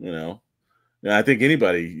 you know, I think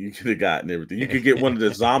anybody you could have gotten everything. You could get one of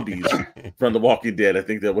the zombies from The Walking Dead. I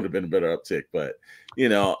think that would have been a better uptick. But, you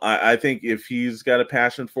know, I think if he's got a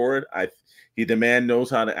passion for it, the man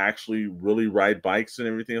knows how to actually really ride bikes and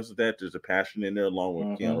everything else like that. There's a passion in there along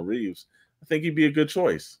with Keanu Reeves. I think he'd be a good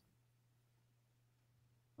choice.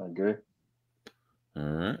 I agree. All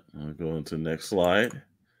right. I'll go into the next slide.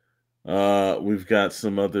 We've got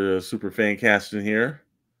some other super fan casting here.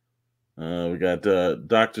 We got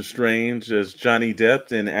Doctor Strange as Johnny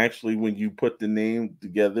Depp, and actually, when you put the name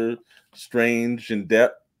together, Strange and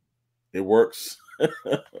Depp, it works.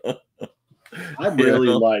 I really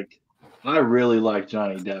like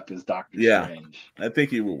Johnny Depp as Doctor Strange. I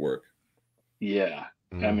think he would work. Yeah.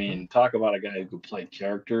 I mean, talk about a guy who could play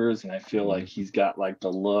characters, and I feel like he's got like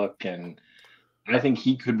the look, and I think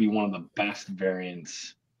he could be one of the best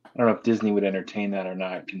variants. I don't know if Disney would entertain that or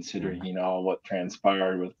not, considering what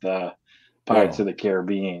transpired with Pirates of the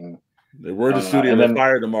Caribbean. They were the studio that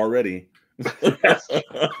fired him already.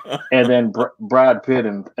 And then Brad Pitt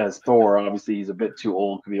as Thor. Obviously, he's a bit too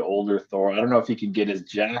old. Could be older Thor. I don't know if he could get as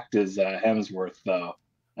jacked as Hemsworth, though.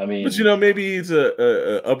 I mean, but maybe he's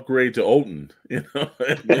a upgrade to Odin.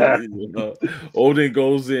 Odin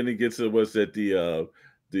goes in and gets the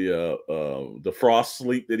frost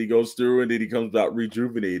sleep that he goes through, and then he comes out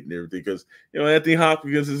rejuvenated and everything. Because Anthony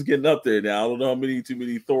Hopkins is getting up there now. I don't know how too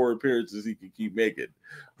many Thor appearances he can keep making,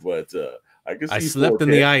 but I slept in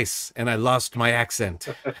the ice and I lost my accent.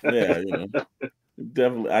 Yeah,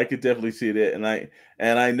 definitely, I could definitely see that,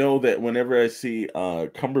 and I know that whenever I see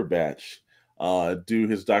Cumberbatch do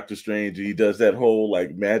his Doctor Strange, he does that whole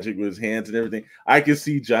like magic with his hands and everything. I can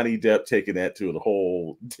see Johnny Depp taking that to a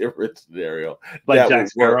whole different scenario. Like that Jack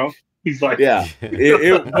Sparrow. He's like, yeah,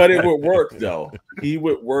 but it would work though. He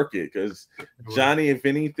would work it because Johnny, if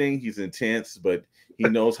anything, he's intense, but he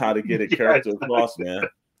knows how to get a character across, man.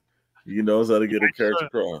 He knows how to get a character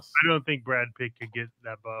across. I don't think Brad Pitt could get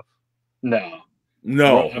that buff. No.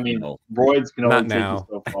 I mean, roids can only take you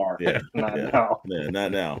so far.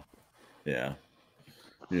 Not now. Yeah,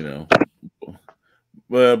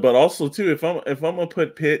 but also too, if I'm gonna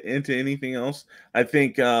put Pitt into anything else, I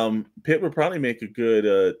think Pitt would probably make a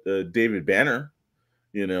good David Banner,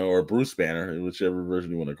 or Bruce Banner, whichever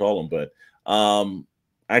version you want to call him. But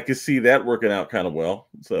I could see that working out kind of well.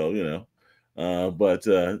 So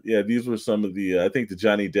these were some of the. I think the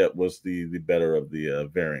Johnny Depp was the better of the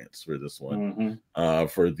variants for this one.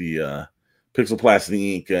 For the Pixel Plastic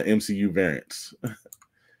Inc. MCU variants.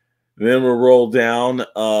 Then we'll roll down.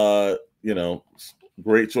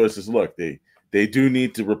 Great choices. Look, they do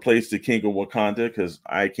need to replace the King of Wakanda because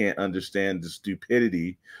I can't understand the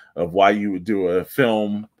stupidity of why you would do a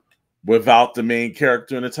film without the main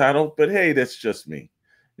character in the title. But hey, that's just me.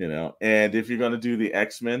 And if you're gonna do the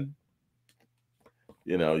X-Men,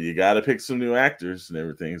 you got to pick some new actors and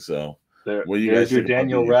everything. So, there's your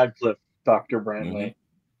Daniel Radcliffe, Dr. Brantley.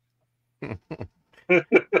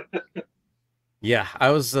 Yeah, I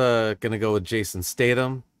was gonna go with Jason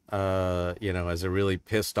Statham. As a really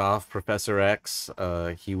pissed off Professor X,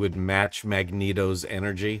 he would match Magneto's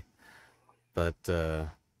energy. But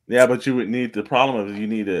but you would need the problem is you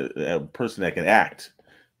need a person that can act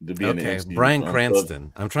to be in the MCU. Bryan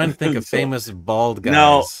Cranston. I'm trying to think of famous bald guys.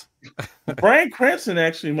 Now, Bryan Cranston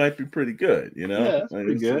actually might be pretty good, Yeah, that's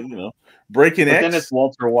pretty good. Breaking X. Then it's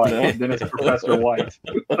Walter White. Then it's Professor White.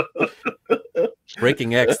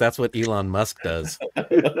 Breaking X, that's what Elon Musk does.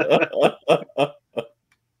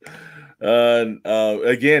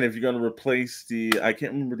 Again, if you're going to replace I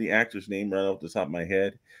can't remember the actor's name right off the top of my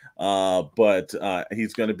head, but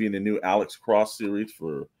he's going to be in the new Alex Cross series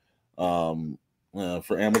for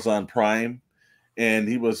Amazon Prime, and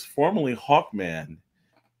he was formerly Hawkman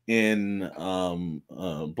in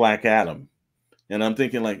Black Adam. And I'm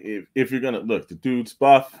thinking, like, if you're going to look, the dude's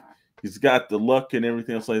buff, he's got the look and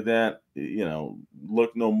everything else like that,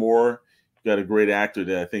 look no more. You got a great actor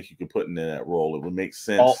that I think you could put in that role. It would make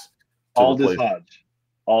sense. Aldous Hodge.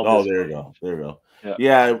 There you go.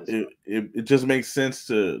 Yeah, it just makes sense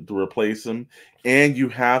to replace him. And you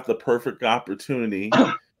have the perfect opportunity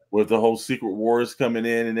with the whole Secret Wars coming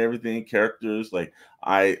in and everything, characters. Like,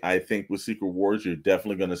 I think with Secret Wars, you're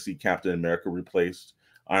definitely going to see Captain America replaced,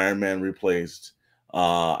 Iron Man replaced.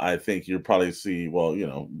 I think you'll probably see,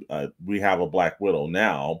 we have a Black Widow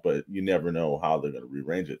now, but you never know how they're going to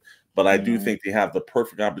rearrange it. But I do think they have the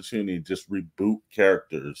perfect opportunity to just reboot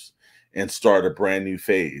characters and start a brand new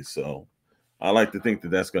phase. So I like to think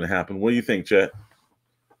that that's going to happen. What do you think, Chet?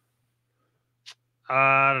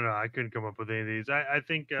 I don't know. I couldn't come up with any of these. I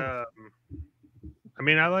think I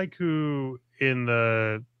mean, I like who in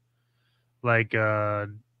the like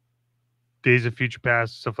Days of Future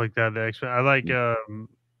Past stuff like that. The X-Men. I like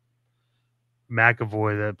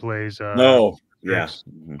McAvoy that plays No, yeah. X.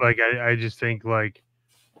 Like I just think like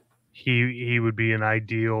he would be an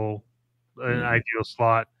ideal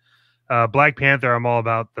slot. Black Panther, I'm all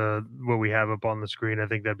about the what we have up on the screen. I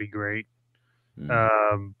think that'd be great.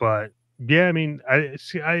 But yeah, I mean,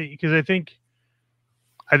 because I think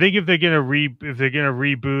if they're gonna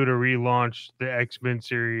reboot or relaunch the X-Men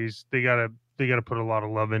series, they gotta put a lot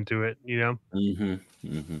of love into it, you know. And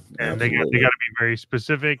they gotta be very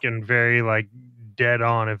specific and very like dead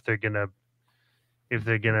on if they're gonna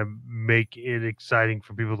make it exciting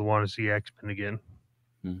for people to want to see X-Men again.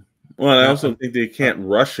 Well, I also think they can't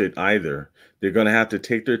rush it either. They're going to have to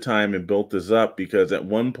take their time and build this up, because at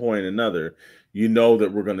one point or another, you know that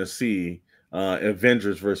we're going to see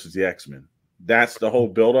Avengers versus the X-Men. That's the whole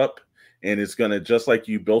buildup, and it's going to, just like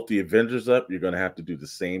you built the Avengers up, you're going to have to do the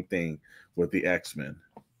same thing with the X-Men.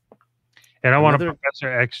 And I want a Professor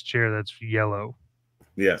X chair that's yellow.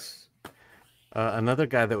 Yes. Another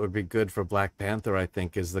guy that would be good for Black Panther, I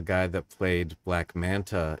think, is the guy that played Black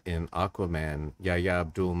Manta in Aquaman, Yahya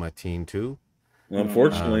Abdul-Mateen too.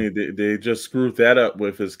 Unfortunately, they just screwed that up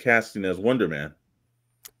with his casting as Wonder Man.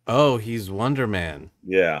 Oh, he's Wonder Man.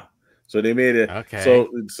 Yeah. So they made it. Okay. So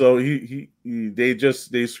they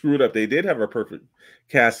screwed up. They did have a perfect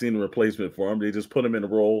casting replacement for him. They just put him in a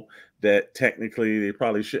role that technically they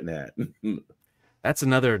probably shouldn't have. That's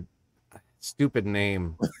another stupid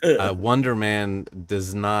name. Wonder Man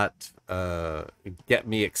does not get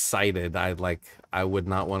me excited. I would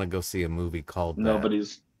not want to go see a movie called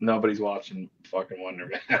Nobody's watching fucking Wonder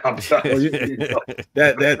Man.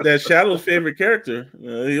 that Shadow's favorite character.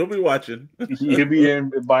 He'll be watching. He'll be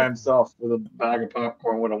in by himself with a bag of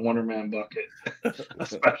popcorn with a Wonder Man bucket. A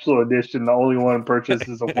special edition. The only one purchased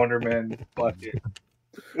is a Wonder Man bucket.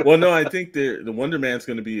 Well, no, I think the Wonder Man's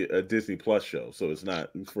going to be a Disney Plus show, so it's not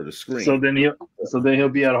for the screen. So then he'll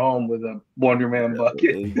be at home with a Wonder Man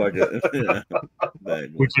bucket,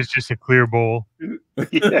 which is just a clear bowl.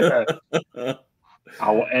 Yeah.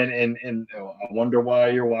 And I wonder why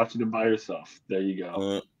you're watching it by yourself. There you go.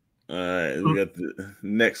 All right, we got the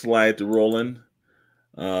next slide to roll in.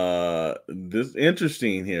 This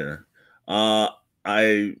interesting here.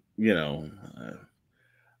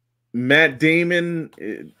 Matt Damon,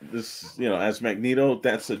 as Magneto,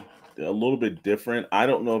 that's a little bit different. I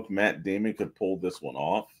don't know if Matt Damon could pull this one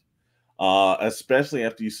off, especially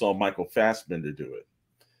after you saw Michael Fassbender do it.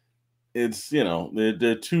 It's,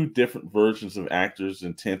 they're two different versions of actors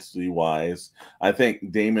intensity-wise. I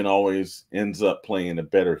think Damon always ends up playing a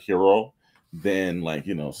better hero than,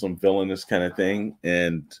 some villainous kind of thing.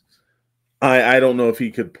 And I don't know if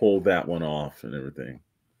he could pull that one off and everything.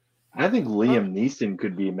 I think Liam Neeson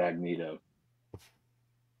could be Magneto.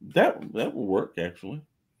 That will work, actually.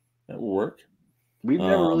 That will work. We've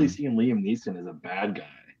never really seen Liam Neeson as a bad guy,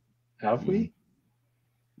 have we?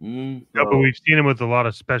 No, but we've seen him with a lot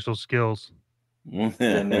of special skills.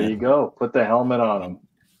 And there you go. Put the helmet on him,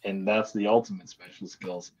 and that's the ultimate special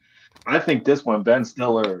skills. I think this one, Ben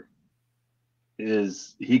Stiller,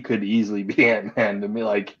 he could easily be Ant-Man to me.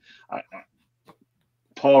 Like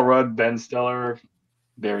Paul Rudd, Ben Stiller.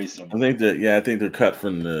 Very similar. I think they're cut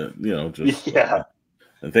from the, yeah.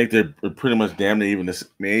 I think they're pretty much damn near even the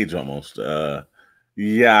same age almost. I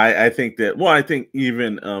think that. Well, I think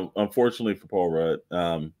even unfortunately for Paul Rudd,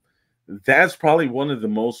 that's probably one of the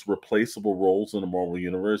most replaceable roles in the Marvel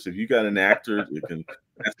universe. If you got an actor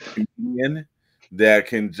that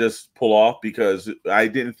can just pull off, because I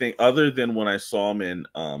didn't think, other than when I saw him in,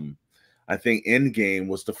 I think Endgame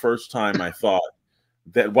was the first time I thought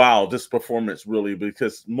that, wow, this performance really,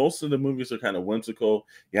 because most of the movies are kind of whimsical.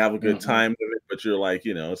 You have a good time with it, but you're like,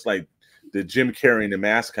 it's like the Jim Carrey in the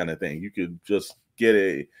Mask kind of thing. You could just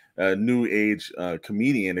get a new age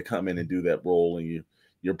comedian to come in and do that role, and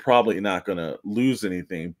you're probably not going to lose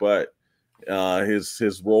anything. But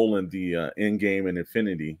his role in the Endgame and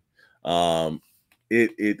Infinity,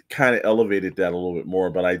 it kind of elevated that a little bit more.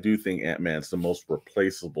 But I do think Ant-Man's the most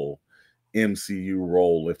replaceable MCU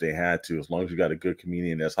role if they had to. As long as you got a good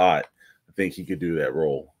comedian that's hot, I think he could do that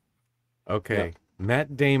role. Okay. Yeah.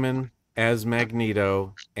 Matt Damon as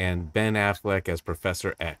Magneto and Ben Affleck as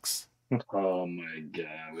Professor X. Oh my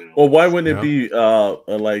god. Well, why wouldn't it be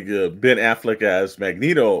Ben Affleck as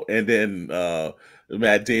Magneto and then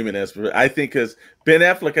Matt Damon as, I think, because Ben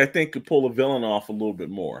Affleck, I think, could pull a villain off a little bit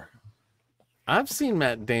more. I've seen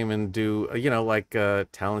Matt Damon do,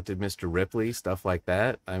 Talented Mr. Ripley, stuff like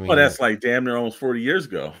that. I mean, that's like damn near almost 40 years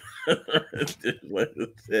ago. But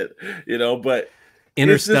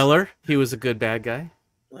Interstellar, he was a good bad guy.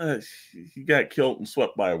 He got killed and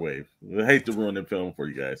swept by a wave. I hate to ruin the film for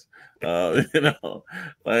you guys. You know,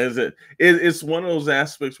 like I said, it's one of those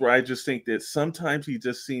aspects where I just think that sometimes he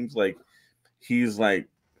just seems like he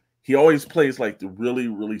always plays like the really,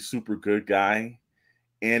 really super good guy,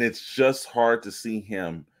 and it's just hard to see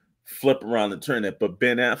him flip around and turn it. But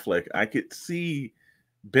Ben Affleck, I could see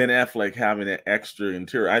Ben Affleck having an extra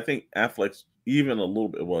interior. I think Affleck's even a little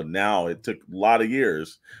bit, well, now it took a lot of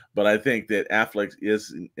years, but I think that Affleck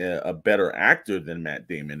is a better actor than Matt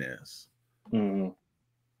Damon is. Mm-hmm.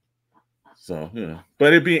 So, yeah.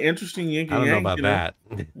 But it'd be an interesting yin I don't yang, know about that.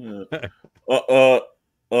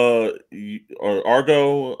 Or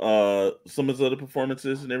Argo, some of his other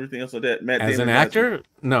performances and everything else like that. Matt As Damon an actor,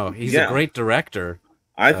 no, he's a great director.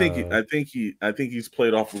 I think he's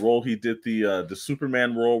played off the role. He did the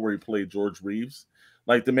Superman role where he played George Reeves.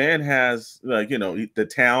 Like the man has the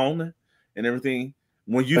town and everything.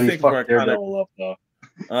 When you think about Daredevil up though.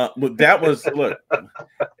 But that was look.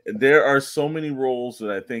 There are so many roles that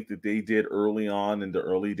I think that they did early on in the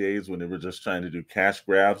early days when they were just trying to do cash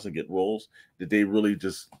grabs and get roles that they really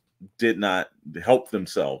just did not help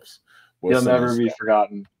themselves. He'll never be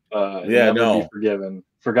forgotten. Be forgiven.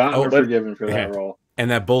 Forgiven for that role. And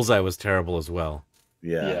that Bullseye was terrible as well.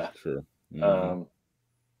 Yeah. Sure. Mm-hmm.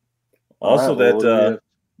 Also,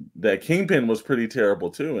 that Kingpin was pretty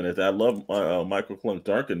terrible too, and I love Michael Clarke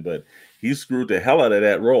Duncan, but he screwed the hell out of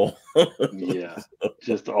that role. Yeah,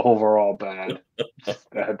 just overall bad. Just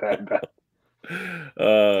bad.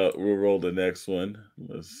 We'll roll the next one.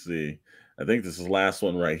 Let's see. I think this is the last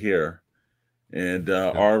one right here, and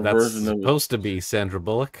our version of supposed to be Sandra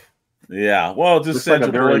Bullock. Yeah, well, just Sandra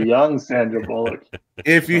like a very young Sandra Bullock.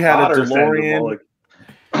 If you had a DeLorean.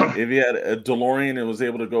 If you had a DeLorean and was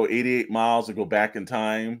able to go 88 miles and go back in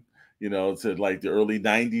time, to like the early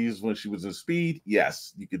 90s when she was in Speed,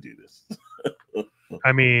 yes, you could do this.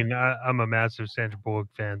 I mean, I'm a massive Sandra Bullock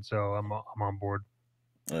fan, so I'm on board.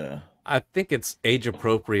 Yeah, I think it's age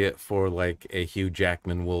appropriate for like a Hugh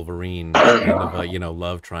Jackman Wolverine kind of a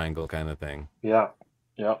love triangle kind of thing. Yeah.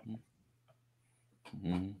 Yeah,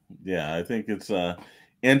 I think it's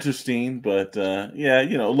interesting, but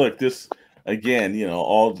look, this. Again,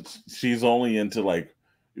 she's only into like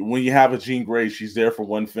when you have a Jean Grey, she's there for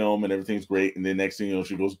one film and everything's great, and then next thing you know,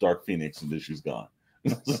 she goes Dark Phoenix and then she's gone.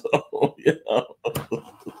 So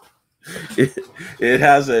it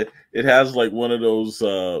has like one of those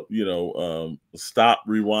stop,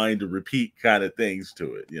 rewind, and repeat kind of things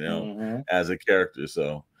to it, as a character.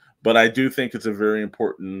 So, but I do think it's a very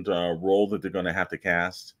important role that they're going to have to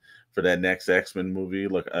cast for that next X-Men movie.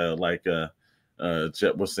 Look,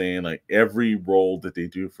 Jet was saying, like every role that they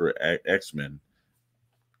do for X-Men,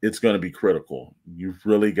 it's going to be critical. You've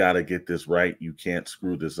really got to get this right. You can't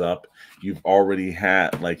screw this up. You've already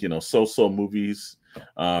had so movies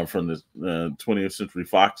from the 20th Century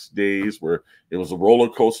Fox days where it was a roller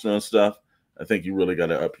coaster and stuff. I think you really got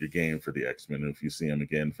to up your game for the X-Men if you see them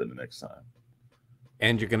again for the next time.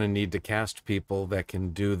 And you're going to need to cast people that can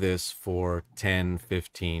do this for 10,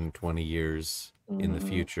 15, 20 years in the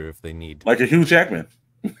future if they need. Like a Hugh Jackman.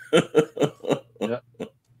 Yeah.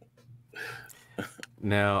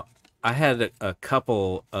 Now, I had a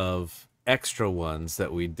couple of extra ones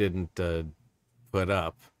that we didn't put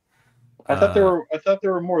up. I thought there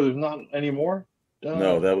were more. There's not any more.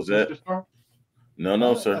 No, that was it. Star?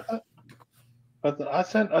 No, sir. I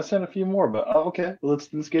sent a few more, but okay. Let's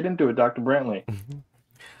get into it, Dr. Brantley.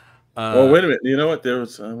 Oh, wait a minute. You know what? There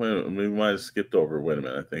was. We might have skipped over. Wait a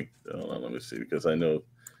minute. I think. Hold on, let me see, because I know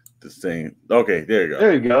this thing. Okay, there you go.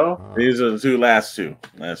 There you go. These are the last two.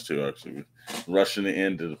 Actually, rushing the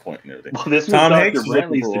end to the point and everything. Well, this was Tom Dr.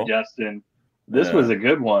 Brantley's suggestion. This was a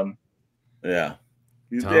good one. Yeah.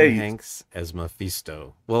 Tom Hanks as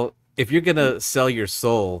Mephisto. Well, if you're gonna sell your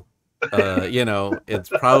soul, it's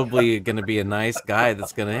probably gonna be a nice guy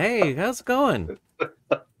that's gonna, hey, how's it going?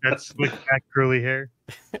 That's slick back curly hair.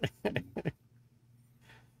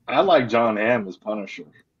 I like John Hamm as Punisher.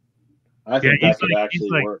 I think that could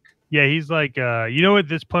actually work. Yeah, he's like, you know what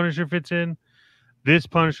this Punisher fits in? This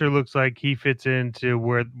Punisher looks like he fits into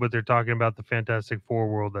what they're talking about, the Fantastic Four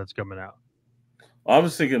world that's coming out. I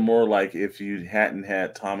was thinking more like if you hadn't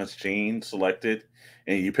had Thomas Jane selected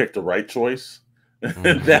and you picked the right choice,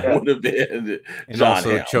 that would have been and John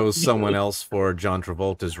also Hamm. Chose someone else for John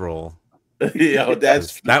Travolta's role.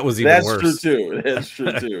 That was even worse. That's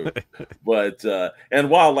true too. But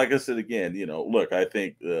and while, like I said again, look, I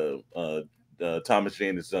think Thomas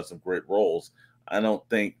Jane has done some great roles. I don't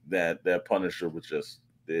think that Punisher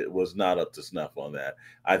was not up to snuff on that.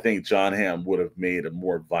 I think John Hamm would have made a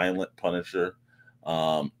more violent Punisher,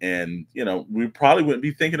 And we probably wouldn't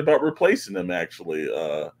be thinking about replacing him actually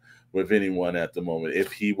with anyone at the moment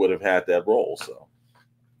if he would have had that role. So,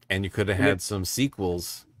 and you could have had some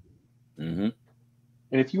sequels. Mm-hmm.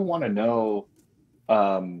 And if you want to know,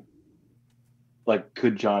 like,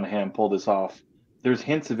 could John Hamm pull this off? There's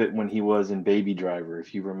hints of it when he was in Baby Driver,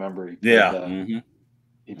 if you remember. He played,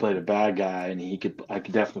 he played a bad guy, and I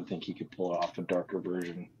could definitely think he could pull off a darker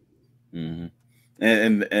version. Mm-hmm.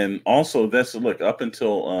 And also up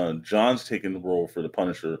until John's taken the role for the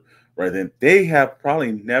Punisher, right then, they have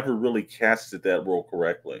probably never really casted that role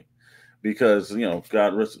correctly, because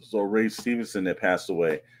God rest his soul, Ray Stevenson that passed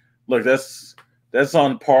away. Look, that's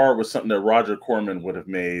on par with something that Roger Corman would have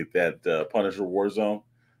made, that Punisher Warzone.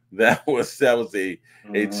 That was a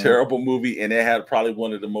terrible movie, and it had probably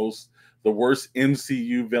one of the worst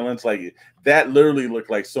MCU villains. Like, that literally looked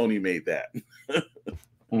like Sony made that.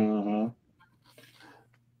 Mm-hmm.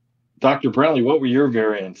 Dr. Brantley, what were your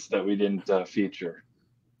variants that we didn't feature?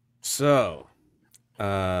 So,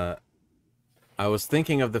 I was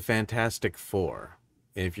thinking of the Fantastic Four,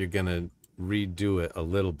 if you're going to redo it a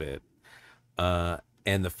little bit.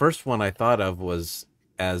 And the first one I thought of was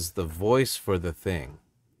as the voice for the Thing,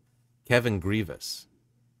 Kevin Grievous.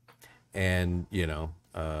 And,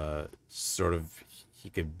 sort of, he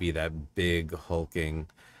could be that big, hulking,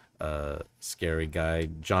 scary guy.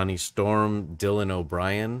 Johnny Storm, Dylan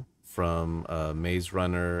O'Brien from Maze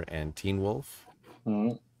Runner and Teen Wolf.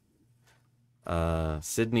 Mm-hmm.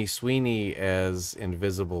 Sydney Sweeney as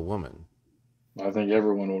Invisible Woman. I think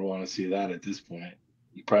everyone would want to see that at this point.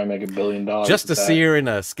 You probably make $1 billion just to see her in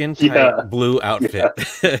a skin tight blue outfit.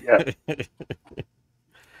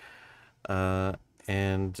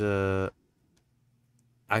 And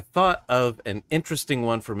I thought of an interesting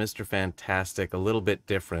one for Mr. Fantastic, a little bit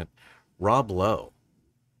different. Rob Lowe,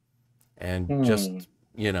 and just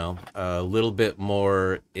a little bit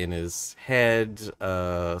more in his head,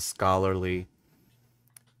 scholarly,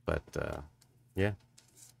 but yeah.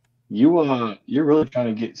 You're really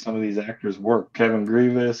trying to get some of these actors work. Kevin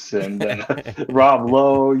Grievous and Rob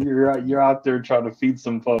Lowe. You're out there trying to feed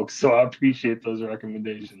some folks. So I appreciate those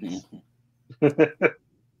recommendations.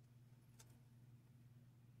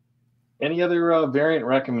 Any other variant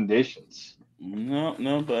recommendations?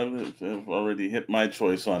 No, but I've already hit my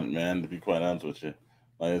choice on it, man. To be quite honest with you,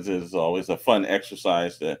 it's always a fun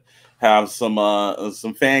exercise to have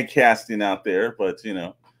some fan casting out there. But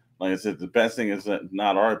like I said, the best thing is that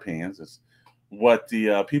not our opinions; it's what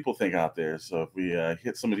the people think out there. So if we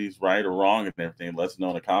hit some of these right or wrong and everything, let us know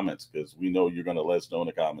in the comments, because we know you're going to let us know in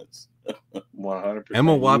the comments. 100%.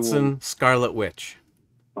 Emma Watson, Scarlet Witch.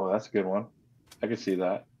 Oh, that's a good one. I can see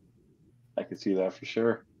that. I can see that for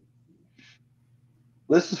sure.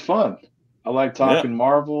 This is fun. I like talking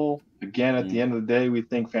Marvel. Again, at the end of the day, we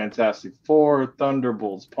think Fantastic Four,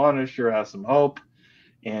 Thunderbolts, Punisher has some hope.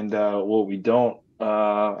 And what we don't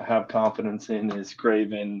have confidence in is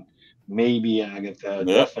Kraven, maybe Agatha,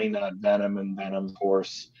 definitely not Venom, and Venom, of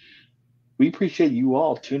course. We appreciate you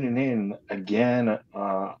all tuning in again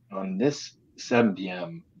on this 7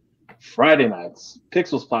 p.m. Friday nights,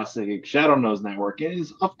 Pixels Plastic Shadow Nose Network. It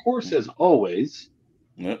is, of course, as always,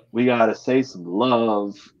 we got to say some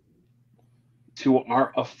love to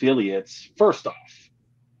our affiliates. First off,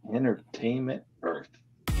 Entertainment Earth.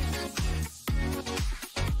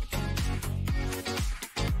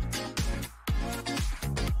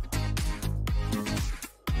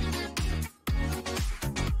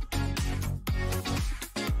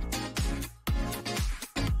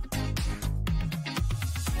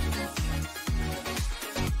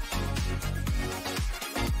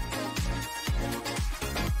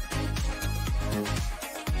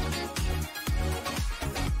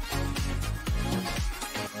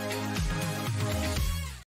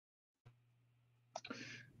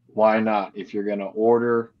 Why not? If you're going to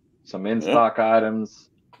order some in-stock items,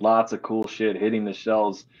 lots of cool shit hitting the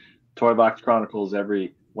shelves. Toybox Chronicles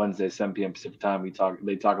every Wednesday, 7 p.m. Pacific time.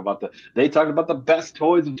 They talk about the best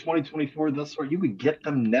toys of 2024 thus far. You can get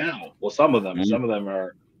them now. Well, some of them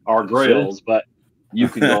are grails, but you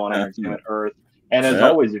can go on Entertainment Earth. And as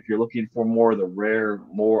always, if you're looking for more of the rare,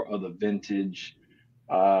 more of the vintage,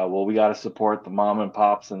 well, we got to support the mom and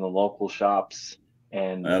pops and the local shops.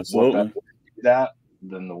 And what better way to do that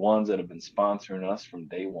than the ones that have been sponsoring us from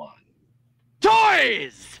day one.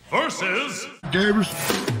 Toys versus gamers.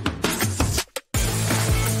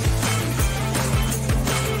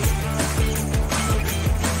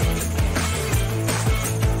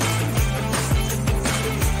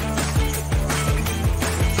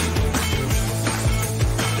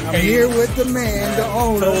 I'm here with the man, the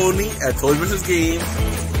owner, Tony at Toys vs. Game.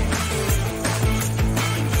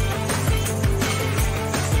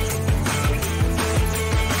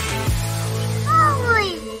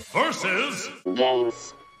 versus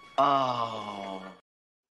games. Oh.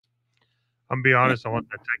 I'm be honest, I want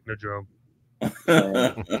that Technodrome.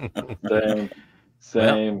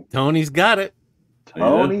 Same. Well, Tony's got it.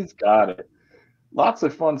 Tony's got it. Lots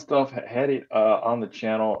of fun stuff headed on the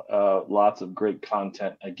channel. Lots of great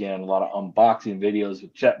content. Again, a lot of unboxing videos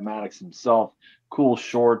with Chet Maddox himself. Cool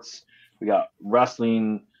shorts. We got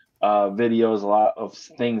wrestling videos. A lot of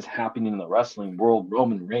things happening in the wrestling world.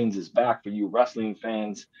 Roman Reigns is back for you wrestling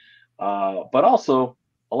fans. But also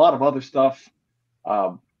a lot of other stuff.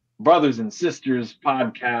 Brothers and sisters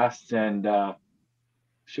podcasts. And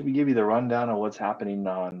should we give you the rundown of what's happening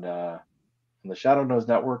on the Shadow Nose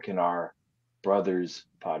Network and our Brothers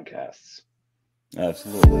podcasts?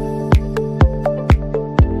 Absolutely.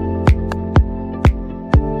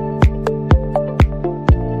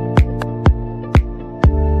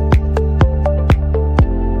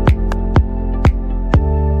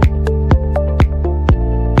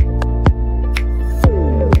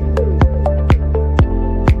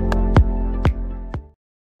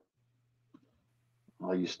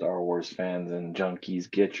 All you Star Wars fans and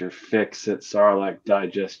junkies, get your fix at Sarlacc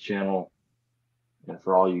Digest channel. And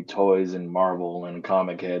for all you toys and Marvel and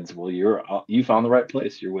comic heads, well, you found the right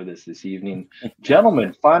place. You're with us this evening.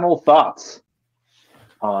 Gentlemen, final thoughts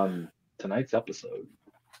on tonight's episode.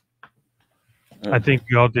 I think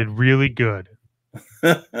we all did really good.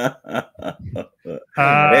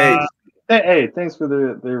 Hey, thanks for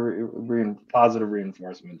the positive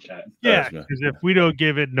reinforcement, chat. Yeah, because if we don't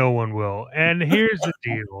give it, no one will. And here's the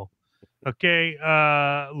deal. Okay,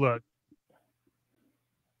 look.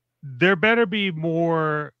 There better be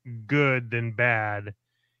more good than bad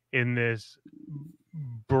in this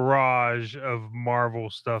barrage of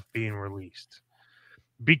Marvel stuff being released.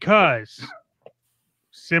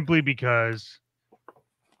 Simply because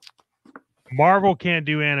Marvel can't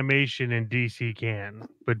do animation and DC can,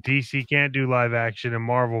 but DC can't do live action and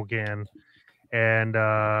Marvel can. And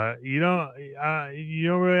you don't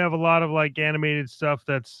really have a lot of like animated stuff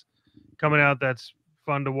that's coming out that's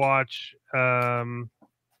fun to watch.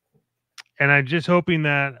 And I'm just hoping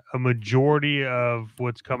that a majority of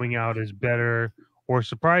what's coming out is better or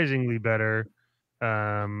surprisingly better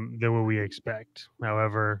than what we expect.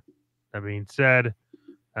 However, that being said,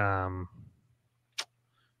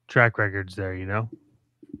 track records there, you know?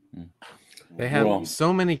 They have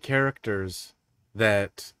so many characters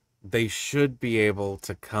that they should be able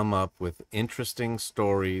to come up with interesting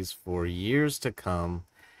stories for years to come.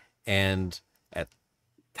 And at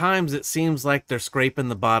times it seems like they're scraping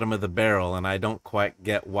the bottom of the barrel, and I don't quite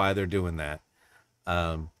get why they're doing that.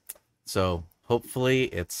 So hopefully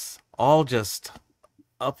it's all just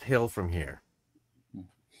uphill from here.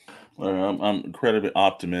 I'm incredibly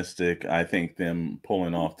optimistic. I think them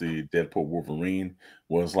pulling off the Deadpool Wolverine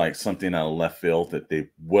was like something out of left field that they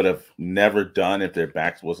would have never done if their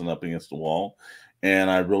backs wasn't up against the wall. And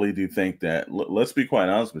I really do think that, let's be quite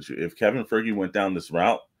honest with you, if Kevin Feige went down this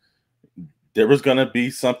route, there was going to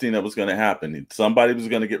be something that was going to happen. Somebody was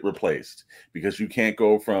going to get replaced, because you can't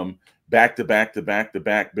go from back to back to back to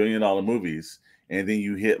back billion-dollar movies, and then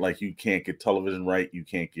you hit like you can't get television right, you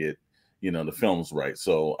can't get the films right.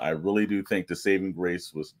 So I really do think the saving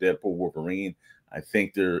grace was Deadpool Wolverine. I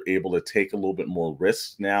think they're able to take a little bit more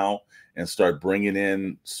risks now and start bringing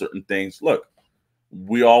in certain things. Look,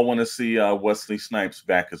 we all want to see Wesley Snipes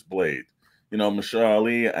back as Blade. Mahershala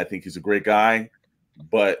Ali, I think he's a great guy,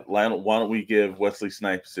 but why don't we give Wesley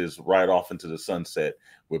Snipes his ride off into the sunset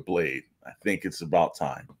with Blade? I think it's about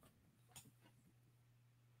time.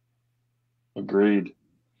 Agreed.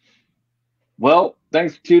 Well,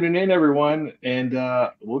 thanks for tuning in, everyone, and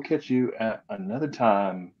we'll catch you at another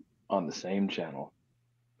time on the same channel.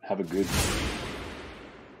 Have a good day.